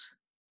difficult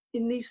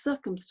in these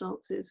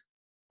circumstances.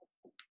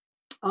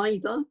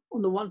 Either,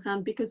 on the one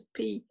hand, because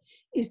P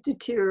is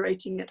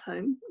deteriorating at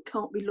home,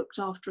 can't be looked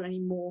after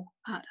anymore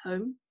at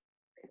home.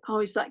 How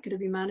is that going to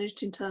be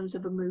managed in terms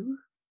of a move?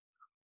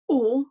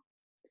 Or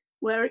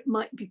where it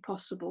might be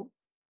possible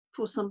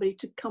for somebody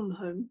to come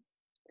home,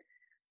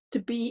 to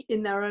be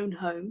in their own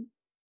home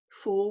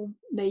for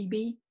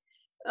maybe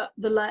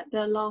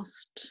their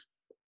last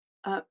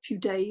few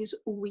days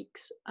or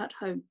weeks at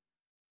home.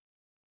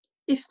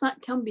 If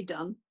that can be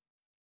done,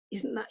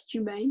 isn't that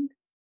humane?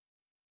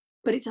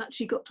 But it's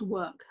actually got to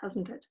work,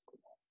 hasn't it?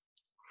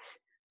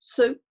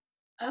 So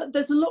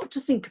there's a lot to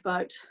think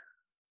about,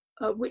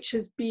 which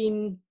has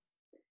been,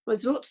 well,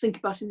 there's a lot to think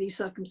about in these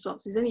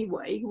circumstances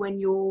anyway, when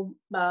you're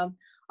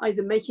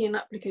either making an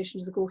application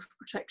to the Court of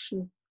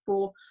Protection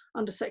for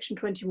under Section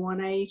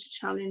 21A to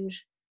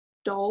challenge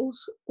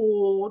dolls,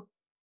 or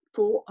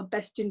for a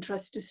best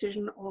interest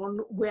decision on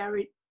where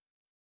it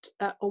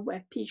or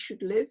where P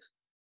should live,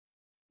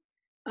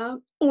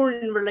 or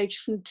in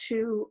relation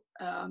to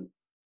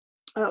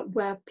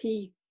where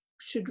P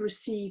should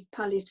receive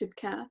palliative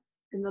care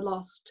in the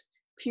last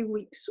few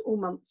weeks or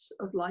months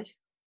of life.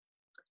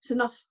 It's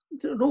an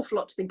awful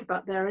lot to think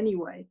about there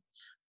anyway,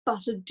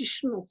 but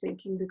additional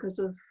thinking because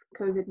of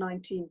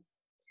COVID-19.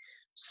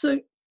 So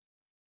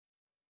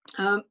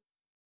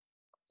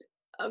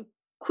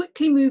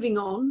quickly moving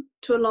on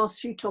to our last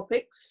few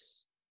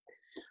topics.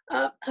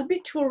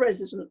 Habitual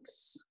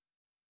residence.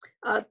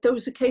 There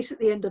was a case at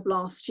the end of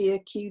last year,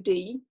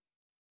 QD,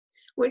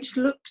 which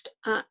looked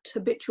at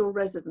habitual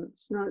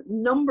residence. Now, a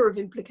number of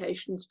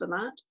implications for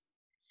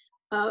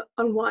that,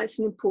 and why it's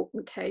an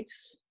important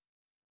case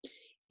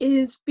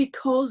is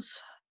because,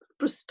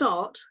 for a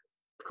start,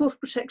 the Court of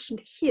Protection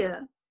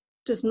here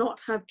does not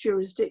have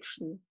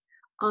jurisdiction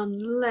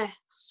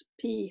unless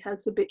P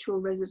has habitual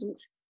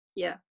residence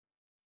here.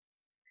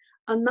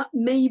 And that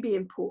may be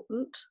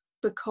important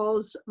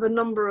because of a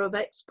number of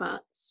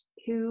expats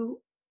who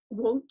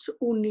want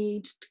or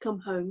need to come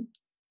home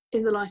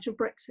in the light of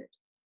Brexit.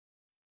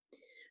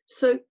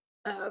 So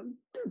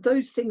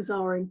those things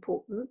are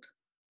important.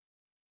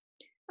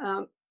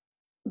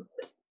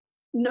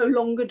 No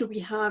longer do we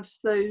have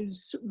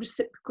those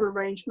reciprocal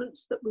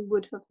arrangements that we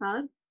would have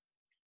had,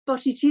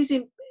 but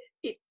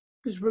it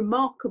was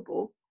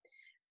remarkable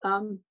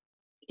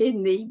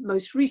in the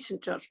most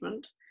recent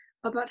judgment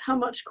about how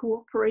much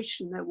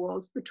cooperation there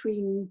was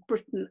between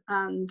Britain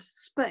and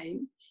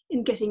Spain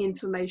in getting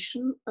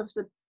information of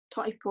the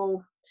type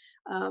of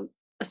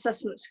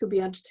assessments could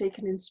be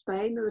undertaken in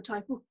Spain and the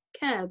type of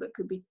care that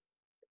could be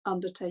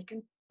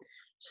undertaken.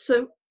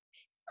 So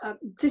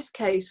this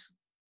case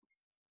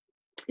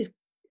is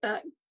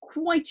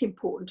quite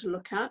important to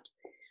look at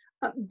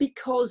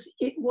because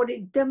what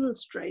it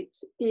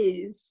demonstrates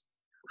is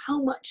how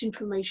much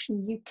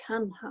information you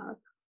can have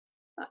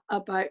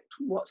about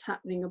what's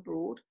happening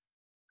abroad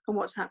and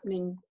what's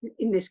happening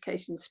in this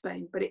case in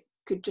Spain, but it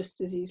could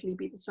just as easily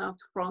be the south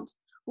of France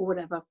or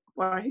whatever,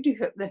 where I do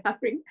hope they're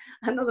having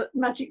another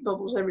magic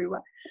bubbles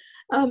everywhere.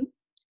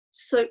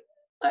 So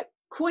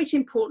quite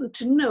important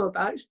to know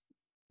about,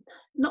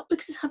 not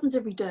because it happens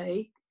every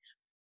day,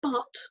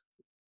 but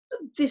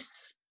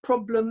this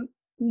problem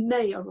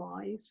may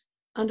arise,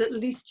 and at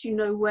least you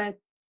know where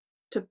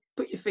to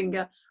put your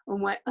finger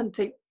and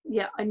think,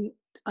 yeah,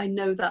 I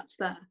know that's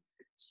there.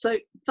 So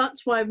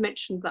that's why I've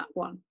mentioned that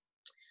one.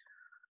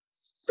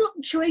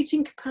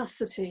 Fluctuating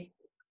capacity.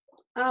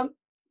 Been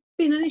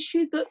an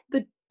issue that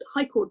the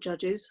High Court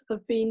judges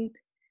have been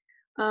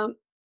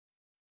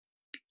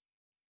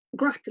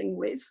grappling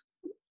with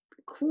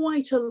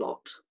quite a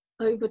lot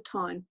over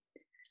time.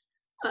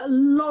 A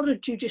lot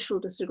of judicial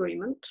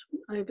disagreement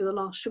over the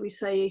last, shall we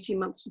say, 18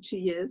 months to 2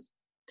 years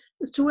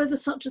as to whether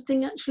such a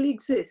thing actually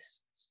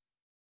exists.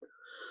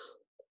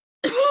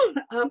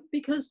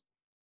 Because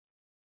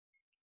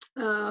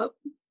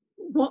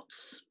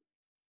what's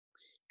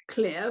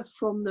clear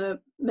from the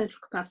Mental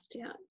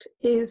Capacity Act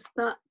is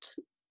that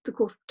the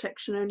Court of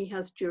Protection only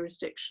has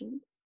jurisdiction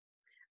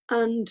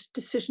and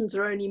decisions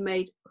are only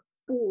made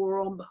for or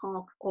on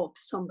behalf of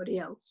somebody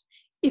else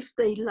if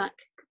they lack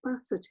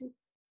capacity.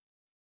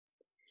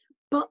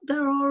 But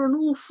there are an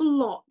awful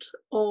lot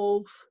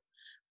of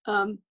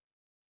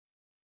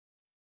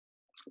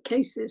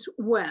cases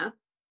where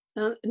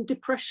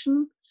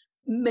depression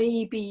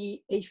may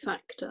be a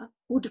factor,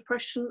 or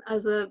depression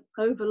as an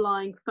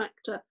overlying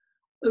factor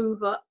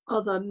over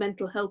other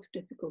mental health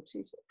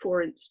difficulties,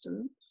 for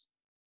instance,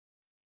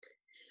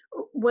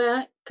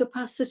 where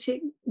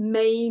capacity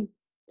may,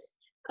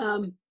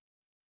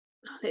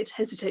 I'd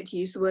hesitate to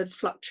use the word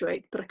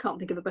fluctuate, but I can't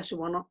think of a better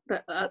one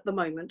at the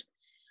moment.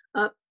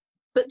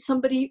 But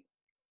somebody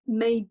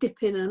may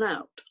dip in and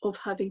out of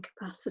having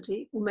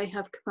capacity, or may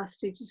have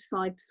capacity to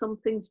decide some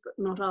things but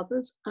not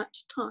others at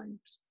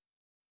times.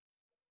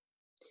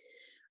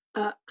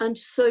 And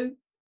so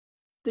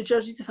the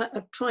judges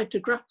have tried to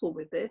grapple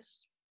with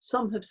this.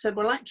 Some have said,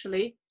 well,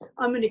 actually,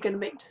 I'm only going to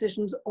make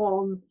decisions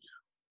on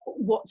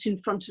what's in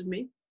front of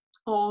me,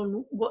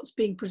 on what's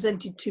being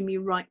presented to me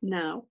right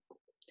now,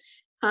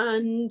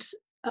 and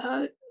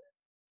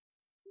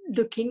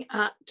looking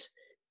at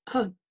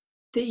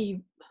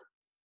the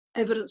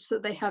evidence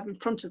that they have in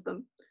front of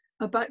them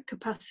about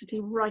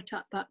capacity right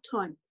at that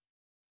time.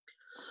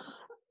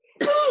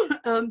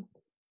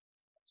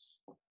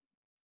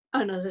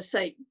 And as I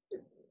say,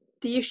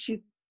 the issue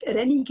at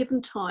any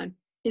given time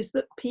is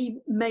that P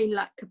may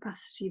lack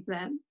capacity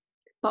then,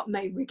 but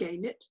may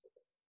regain it,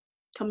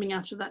 coming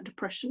out of that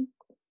depression,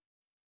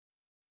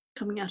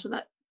 coming out of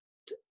that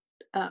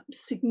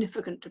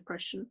significant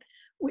depression,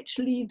 which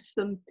leads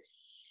them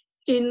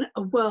in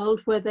a world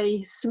where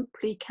they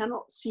simply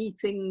cannot see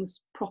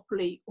things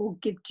properly or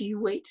give due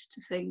weight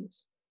to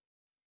things,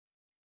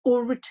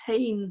 or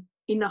retain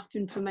enough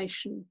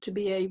information to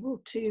be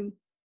able to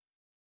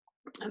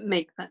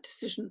make that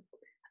decision,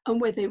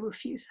 and where they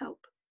refuse help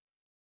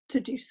to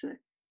do so,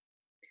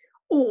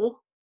 or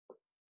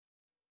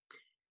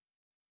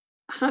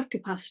have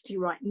capacity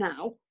right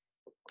now,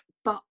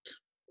 but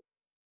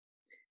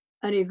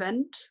an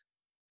event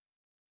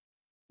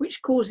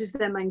which causes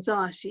them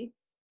anxiety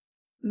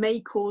may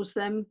cause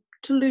them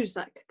to lose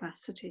that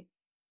capacity.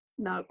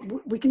 Now,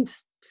 we can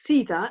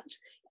see that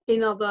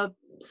in other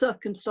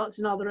circumstances,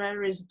 in other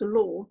areas of the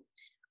law,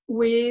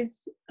 with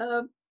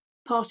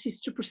parties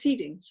to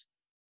proceedings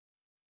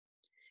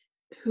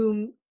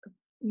who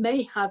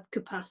may have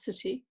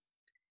capacity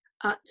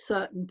at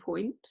certain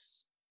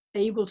points,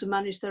 able to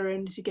manage their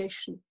own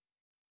litigation.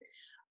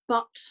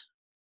 But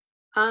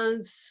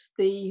as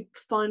the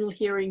final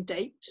hearing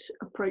date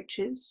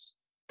approaches,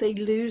 they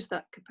lose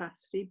that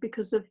capacity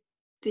because of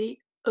the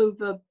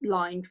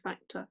overlying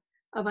factor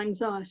of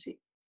anxiety.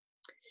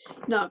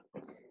 Now,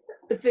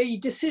 the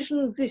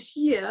decision this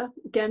year,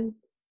 again,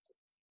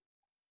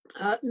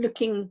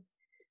 looking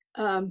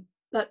at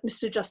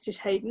Mr. Justice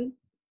Hayden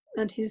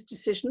and his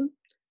decision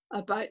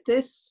about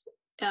this,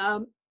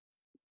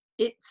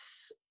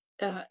 it's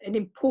an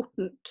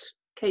important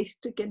case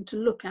again to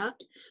look at,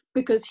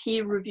 because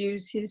he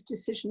reviews his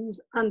decisions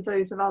and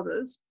those of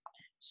others.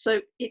 So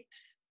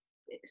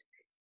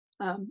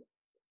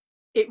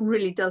it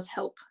really does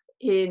help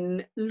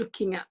in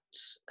looking at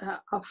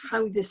of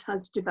how this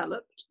has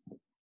developed.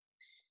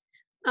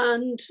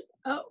 And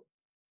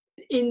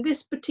in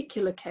this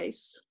particular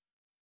case,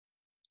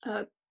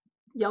 a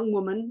young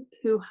woman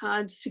who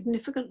had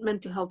significant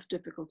mental health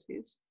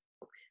difficulties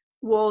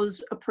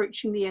was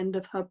approaching the end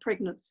of her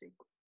pregnancy.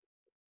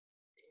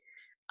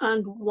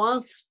 And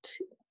whilst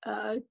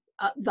at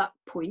that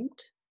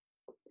point,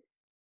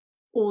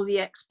 all the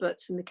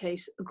experts in the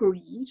case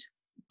agreed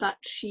that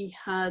she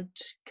had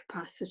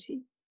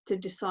capacity to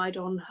decide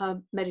on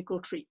her medical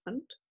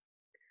treatment,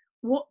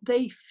 what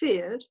they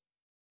feared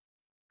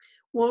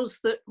was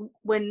that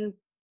when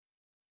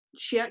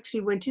she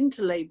actually went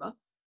into labour,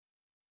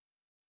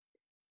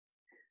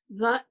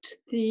 that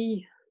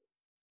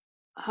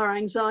her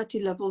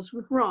anxiety levels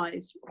would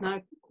rise.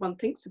 Now, one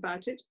thinks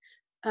about it.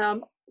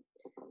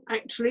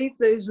 Actually,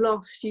 those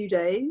last few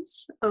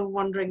days of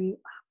wondering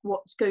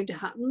what's going to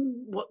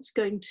happen,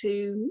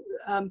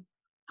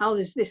 how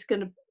is this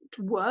going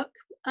to work,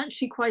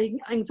 actually quite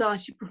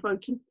anxiety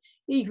provoking,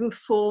 even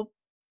for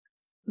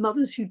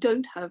mothers who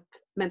don't have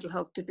mental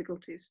health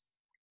difficulties,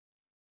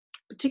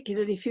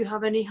 particularly if you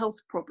have any health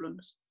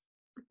problems,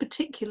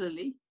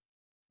 particularly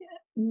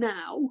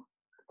now,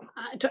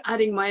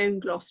 adding my own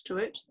gloss to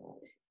it,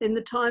 in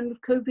the time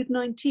of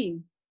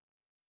COVID-19,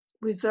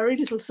 with very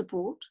little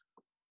support,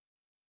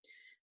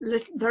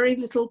 very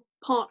little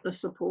partner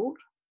support,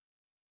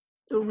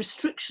 the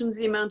restrictions,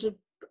 the amount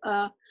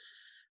of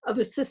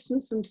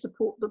assistance and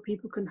support that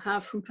people can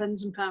have from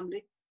friends and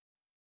family,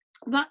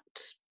 that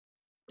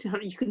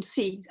you can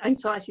see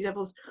anxiety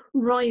levels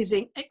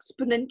rising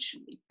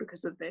exponentially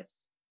because of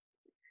this.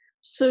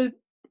 So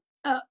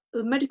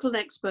the medical and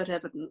expert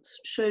evidence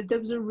showed there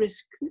was a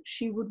risk that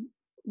she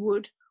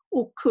would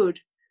or could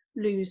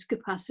lose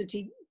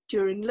capacity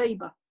during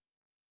labour,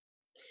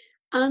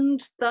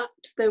 and that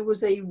there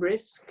was a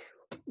risk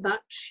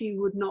that she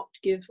would not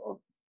give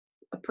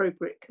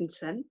appropriate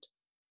consent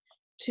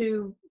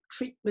to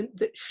treatment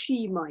that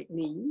she might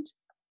need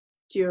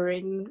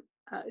during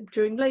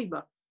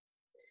labour,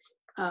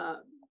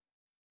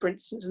 for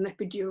instance, an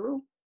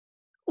epidural,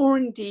 or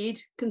indeed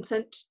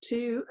consent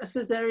to a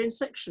caesarean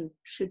section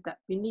should that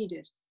be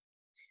needed.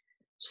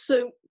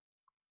 So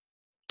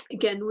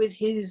again, with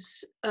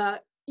his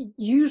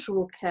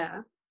usual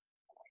care,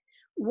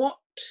 what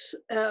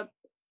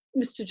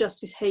Mr.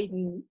 Justice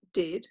Hayden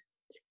did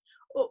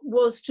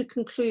was to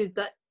conclude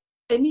that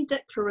any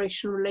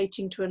declaration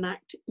relating to an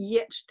act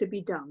yet to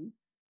be done,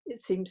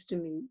 it seems to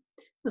me,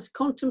 must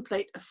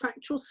contemplate a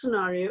factual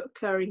scenario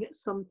occurring at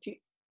some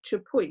future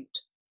point.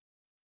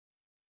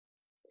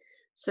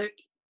 So,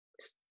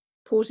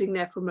 pausing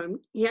there for a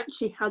moment, he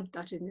actually had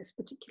that in this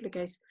particular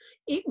case.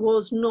 It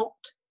was not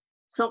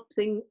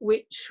something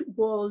which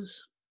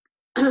was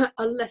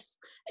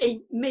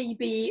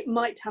maybe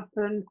might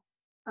happen,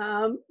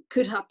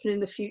 could happen in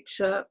the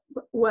future.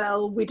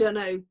 Well, we don't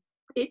know.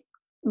 It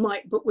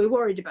might, but we're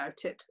worried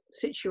about it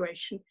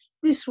situation.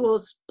 This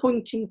was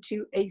pointing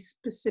to a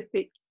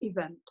specific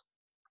event.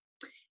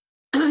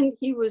 And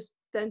he was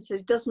then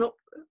said, does not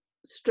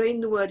strain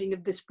the wording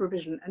of this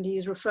provision. And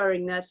he's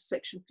referring there to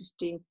section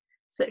 15,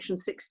 section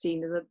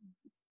 16 of the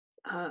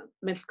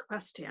Mental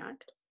Capacity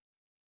Act.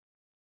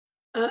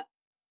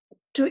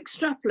 To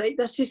extrapolate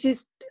that it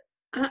is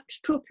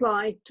apt to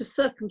apply to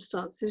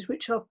circumstances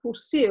which are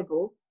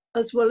foreseeable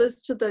as well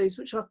as to those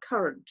which are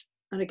current.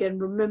 And again,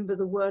 remember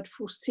the word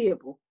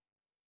foreseeable.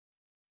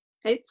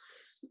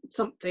 It's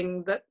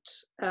something that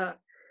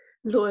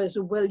lawyers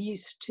are well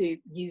used to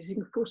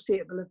using,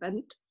 foreseeable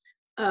event.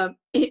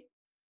 It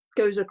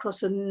goes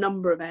across a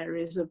number of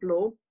areas of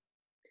law.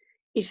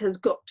 It has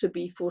got to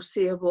be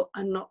foreseeable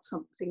and not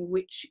something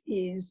which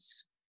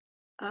is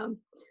a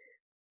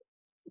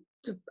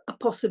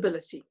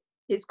possibility.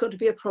 It's got to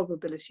be a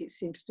probability, it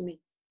seems to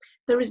me.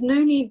 There is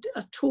no need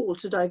at all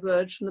to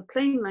diverge from the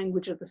plain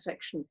language of the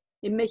section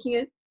in making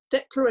a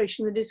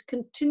declaration that is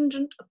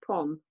contingent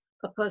upon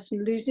a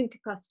person losing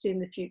capacity in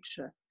the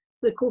future.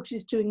 The court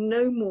is doing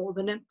no more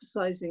than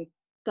emphasising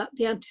that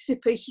the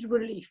anticipated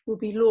relief will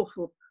be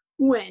lawful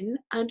when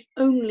and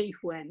only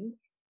when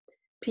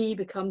P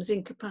becomes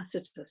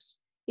incapacitous.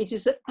 It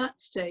is at that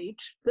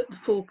stage that the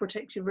full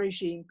protective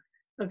regime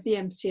of the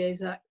MCA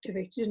is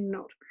activated and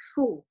not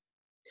before.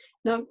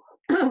 Now,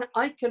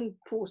 I can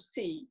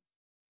foresee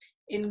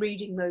in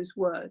reading those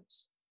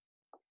words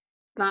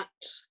that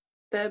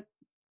there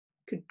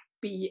could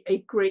be a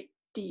great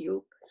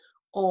deal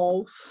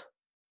of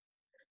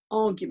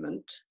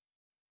argument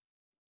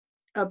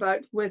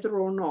about whether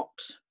or not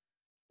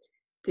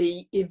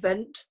the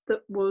event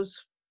that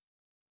was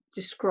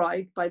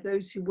described by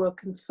those who were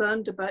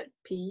concerned about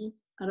P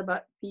and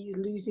about P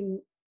losing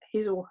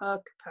his or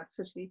her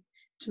capacity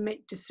to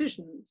make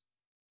decisions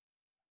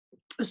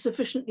was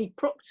sufficiently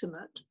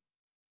proximate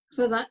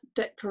for that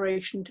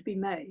declaration to be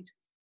made.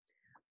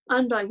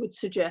 And I would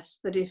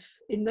suggest that if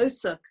in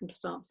those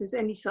circumstances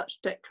any such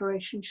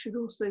declaration should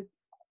also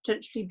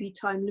potentially be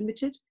time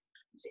limited.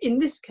 In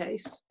this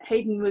case,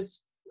 Hayden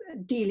was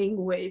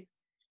dealing with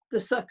the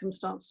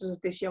circumstances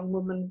of this young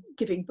woman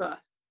giving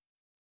birth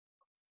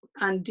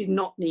and did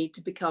not need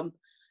to become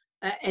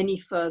any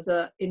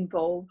further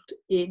involved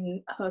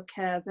in her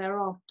care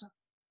thereafter.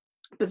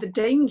 But the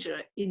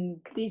danger in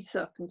these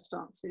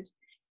circumstances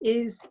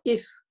is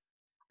if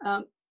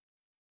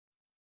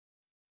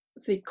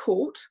the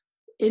court,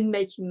 in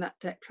making that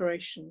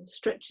declaration,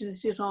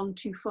 stretches it on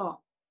too far,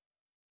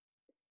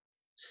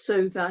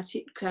 so that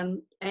it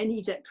can,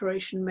 any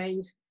declaration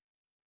made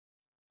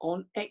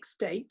on X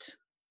date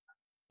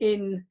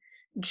in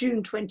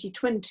June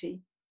 2020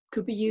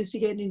 could be used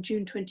again in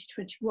June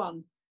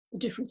 2021, a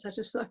different set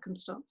of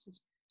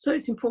circumstances. So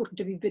it's important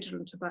to be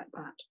vigilant about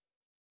that.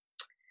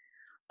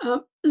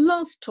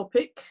 Last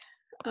topic,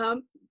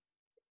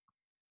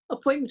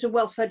 appointment of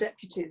welfare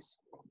deputies.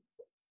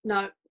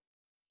 Now,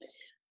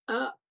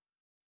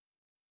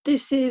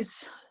 this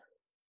is,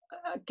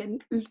 again,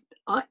 it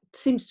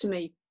seems to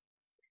me,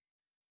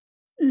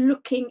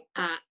 looking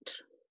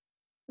at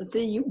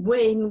the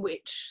way in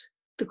which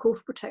the Court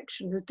of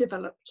Protection has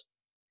developed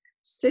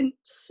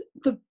since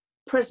the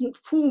present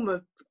form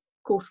of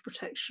Court of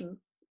Protection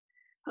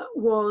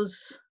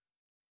was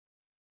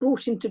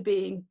brought into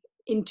being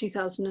in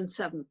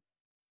 2007.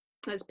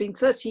 It's been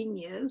 13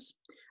 years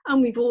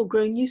and we've all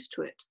grown used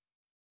to it.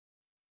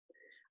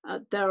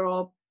 There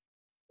are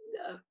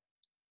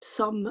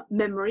some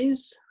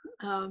memories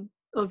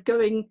of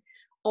going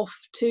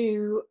off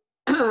to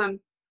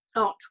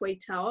Archway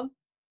Tower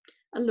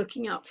and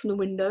looking out from the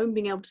window and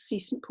being able to see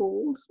St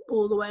Paul's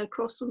all the way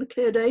across on a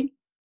clear day.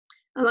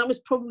 And that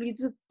was probably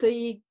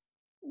the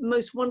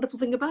most wonderful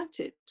thing about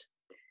it.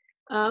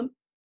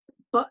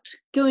 But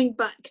going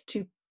back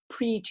to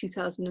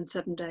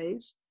pre-2007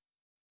 days,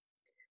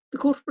 the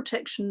Court of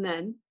Protection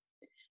then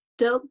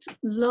dealt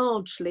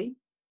largely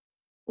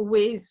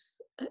with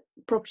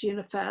property and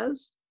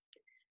affairs,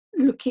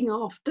 looking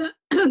after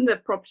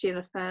the property and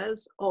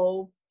affairs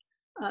of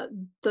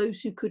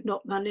those who could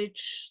not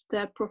manage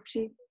their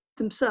property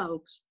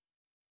themselves.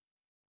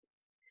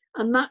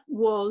 And that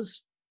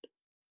was,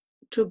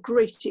 to a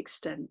great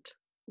extent,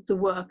 the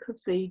work of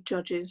the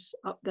judges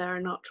up there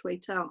in Archway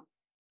Tower.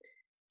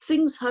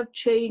 Things have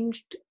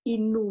changed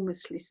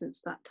enormously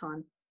since that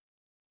time.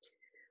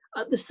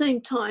 At the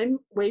same time,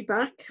 way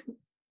back,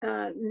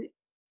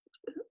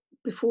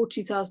 before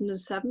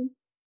 2007.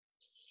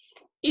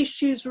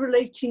 Issues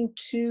relating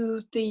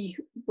to the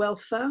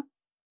welfare,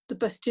 the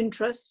best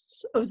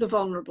interests of the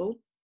vulnerable,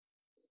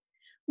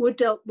 were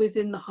dealt with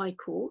in the High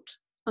Court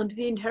under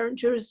the inherent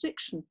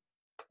jurisdiction.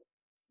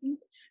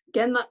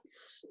 Again,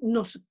 that's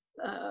not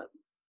a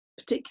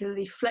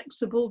particularly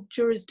flexible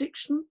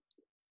jurisdiction.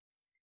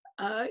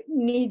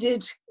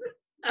 Needed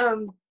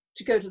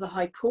to go to the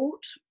High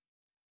Court,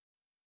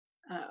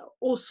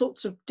 all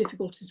sorts of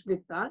difficulties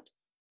with that.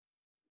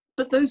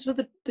 But those were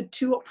the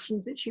two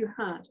options that you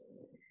had.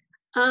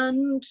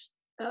 And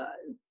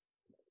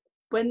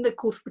when the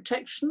Court of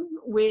Protection,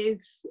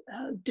 with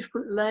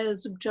different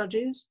layers of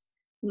judges,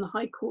 from the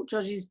High Court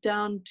judges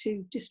down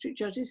to district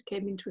judges,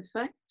 came into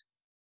effect,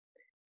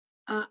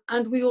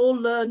 and we all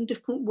learned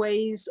different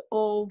ways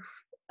of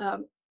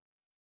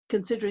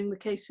considering the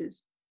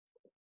cases.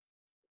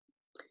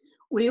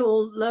 We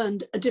all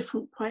learned a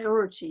different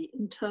priority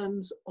in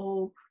terms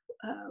of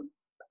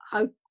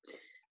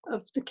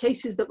of the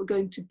cases that were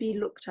going to be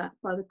looked at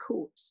by the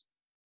courts,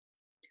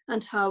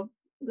 and how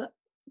that,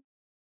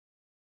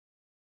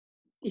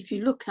 if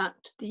you look at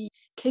the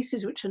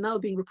cases which are now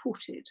being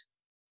reported,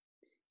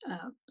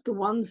 the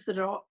ones that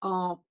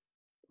are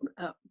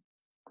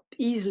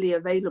easily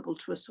available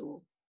to us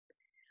all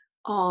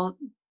are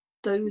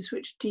those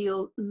which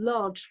deal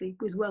largely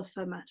with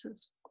welfare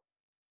matters,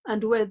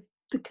 and where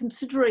the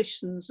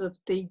considerations of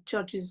the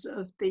judges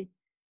of the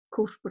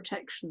Court of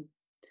Protection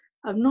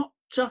are not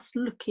just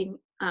looking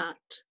at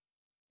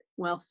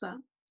welfare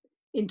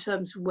in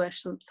terms of where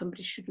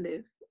somebody should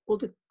live or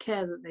the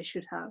care that they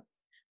should have,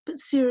 but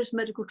serious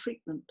medical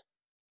treatment.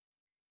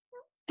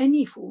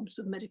 Any forms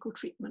of medical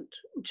treatment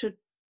to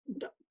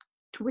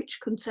which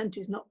consent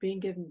is not being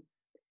given.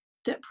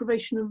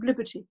 Deprivation of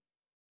liberty.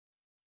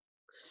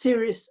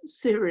 Serious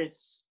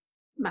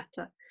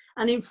matter.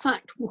 And in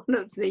fact, one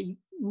of the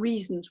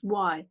reasons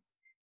why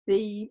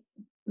the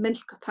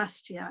Mental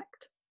Capacity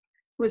Act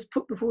was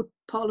put before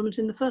Parliament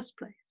in the first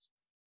place,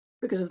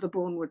 because of the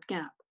Bournemouth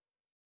gap.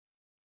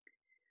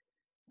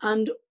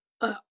 And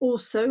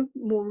also,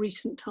 more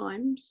recent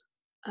times,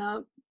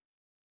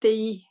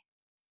 the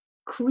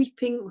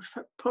creeping,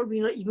 probably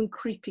not even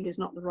creeping is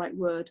not the right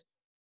word,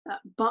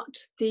 but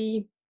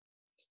the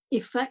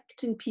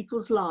effect in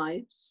people's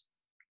lives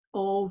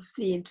of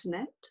the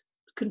internet,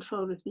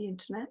 control of the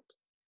internet,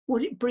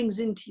 what it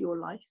brings into your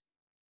life,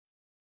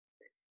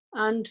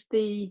 and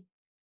the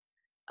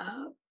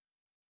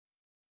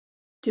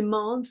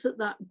demands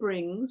that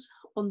brings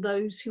on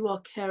those who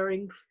are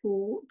caring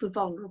for the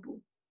vulnerable,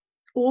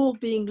 all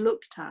being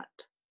looked at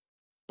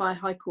by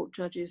High Court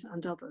judges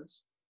and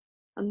others.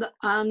 And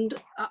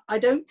I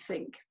don't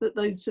think that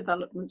those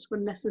developments were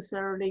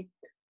necessarily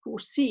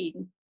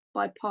foreseen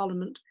by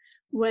Parliament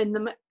when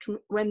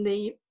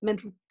the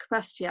Mental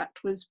Capacity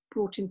Act was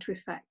brought into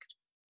effect.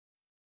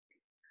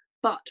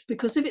 But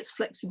because of its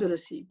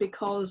flexibility,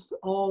 because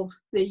of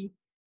the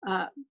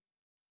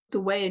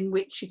way in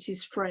which it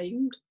is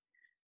framed,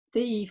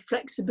 the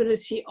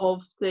flexibility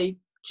of the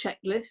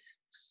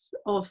checklists,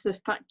 of the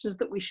factors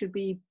that we should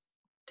be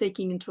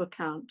taking into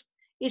account,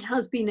 it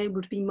has been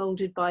able to be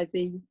moulded by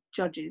the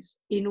judges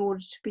in order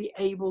to be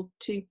able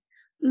to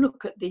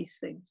look at these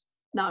things.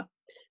 Now,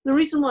 the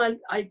reason why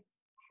I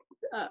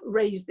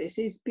raise this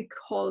is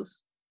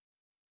because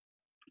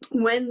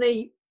when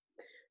the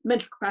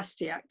Mental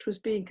Capacity Act was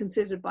being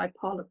considered by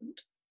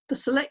Parliament, the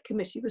Select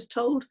Committee was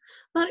told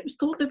that it was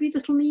thought there'd be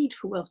little need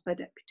for welfare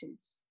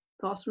deputies.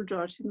 The vast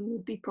majority of them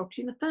would be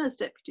property and affairs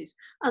deputies.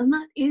 And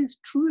that is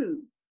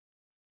true.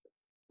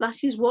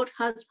 That is what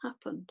has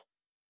happened.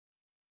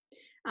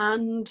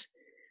 And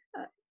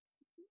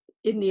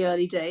in the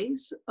early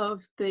days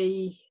of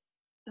the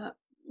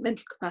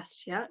Mental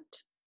Capacity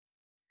Act,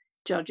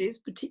 judges,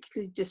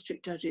 particularly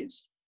district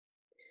judges,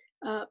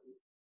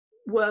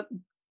 were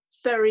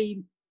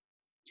very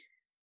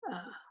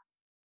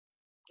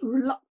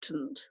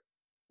reluctant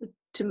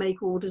to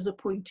make orders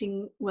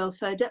appointing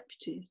welfare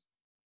deputies,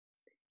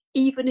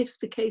 even if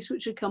the case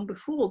which had come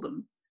before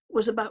them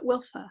was about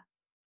welfare,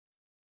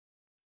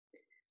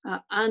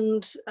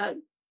 and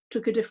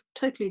took a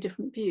totally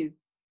different view.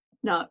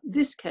 Now,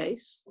 this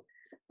case,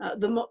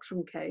 the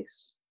Mottram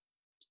case,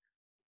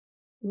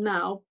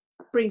 now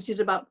brings it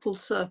about full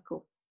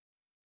circle,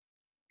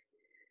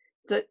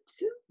 that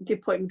the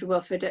appointment of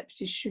welfare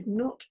deputies should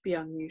not be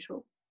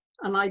unusual.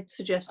 And I'd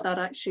suggest that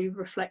actually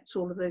reflects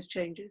all of those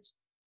changes.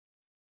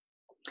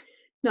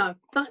 Now,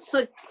 that's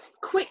a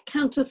quick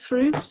counter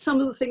through some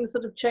of the things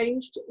that have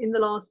changed in the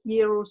last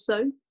year or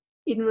so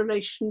in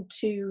relation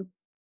to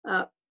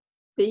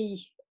the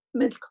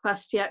Mental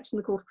Capacity Act and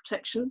the Court of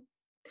Protection.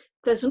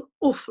 There's an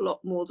awful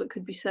lot more that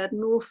could be said,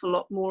 an awful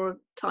lot more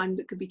time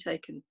that could be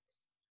taken.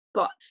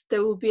 But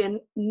there will be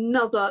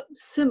another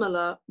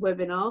similar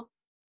webinar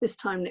this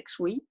time next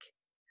week,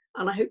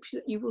 and I hope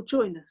that you will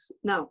join us.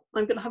 Now,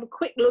 I'm going to have a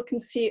quick look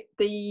and see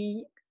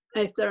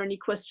if there are any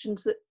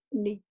questions that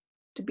need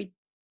to be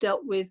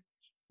dealt with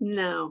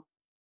now.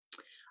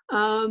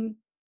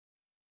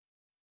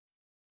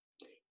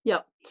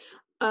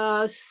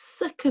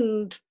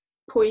 Second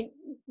point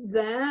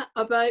there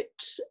about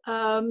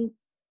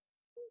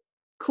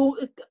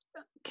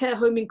care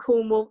home in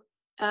Cornwall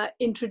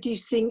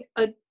introducing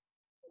a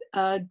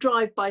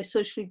drive-by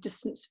socially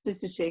distanced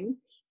visiting.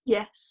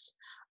 Yes.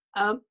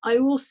 I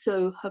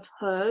also have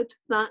heard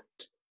that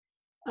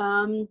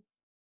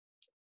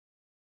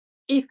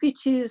if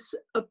it is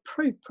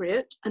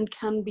appropriate and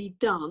can be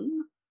done,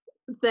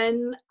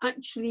 then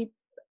actually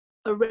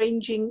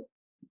arranging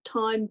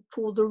time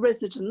for the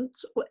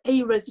residents or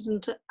a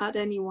resident at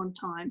any one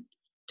time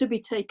to be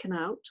taken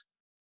out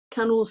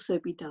can also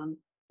be done.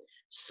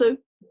 So,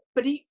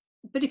 but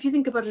if you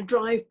think about a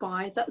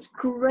drive-by, that's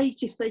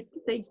great if they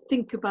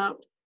think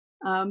about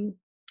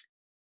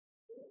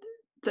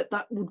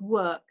that would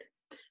work.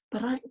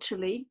 But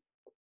actually,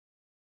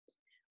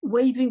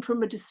 waving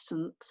from a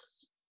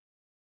distance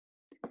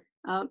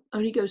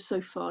only goes so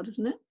far,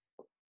 doesn't it?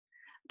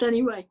 But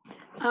anyway,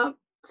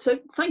 so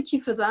thank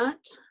you for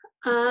that,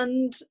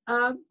 and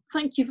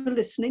thank you for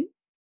listening.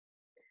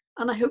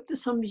 And I hope that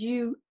some of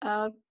you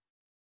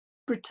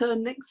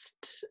return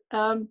next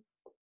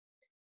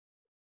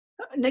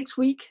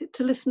week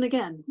to listen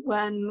again,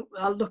 when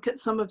I'll look at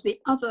some of the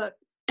other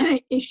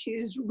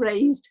issues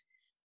raised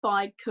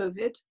by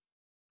COVID,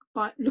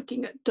 by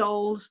looking at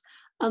dolls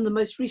and the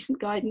most recent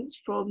guidance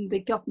from the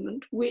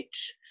government,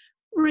 which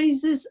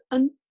raises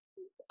an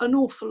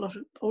awful lot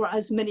of, or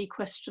as many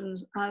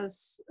questions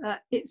as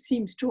it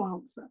seems to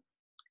answer.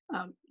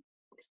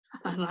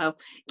 And I'll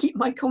keep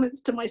my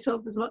comments to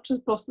myself as much as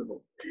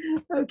possible.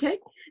 Okay,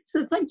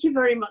 so thank you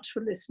very much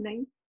for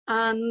listening,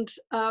 and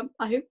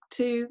I hope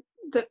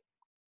that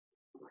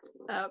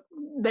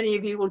many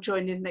of you will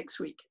join in next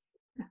week.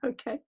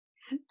 Okay,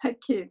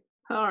 thank you.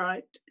 All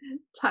right,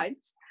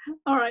 thanks.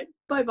 All right,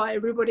 bye-bye,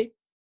 everybody.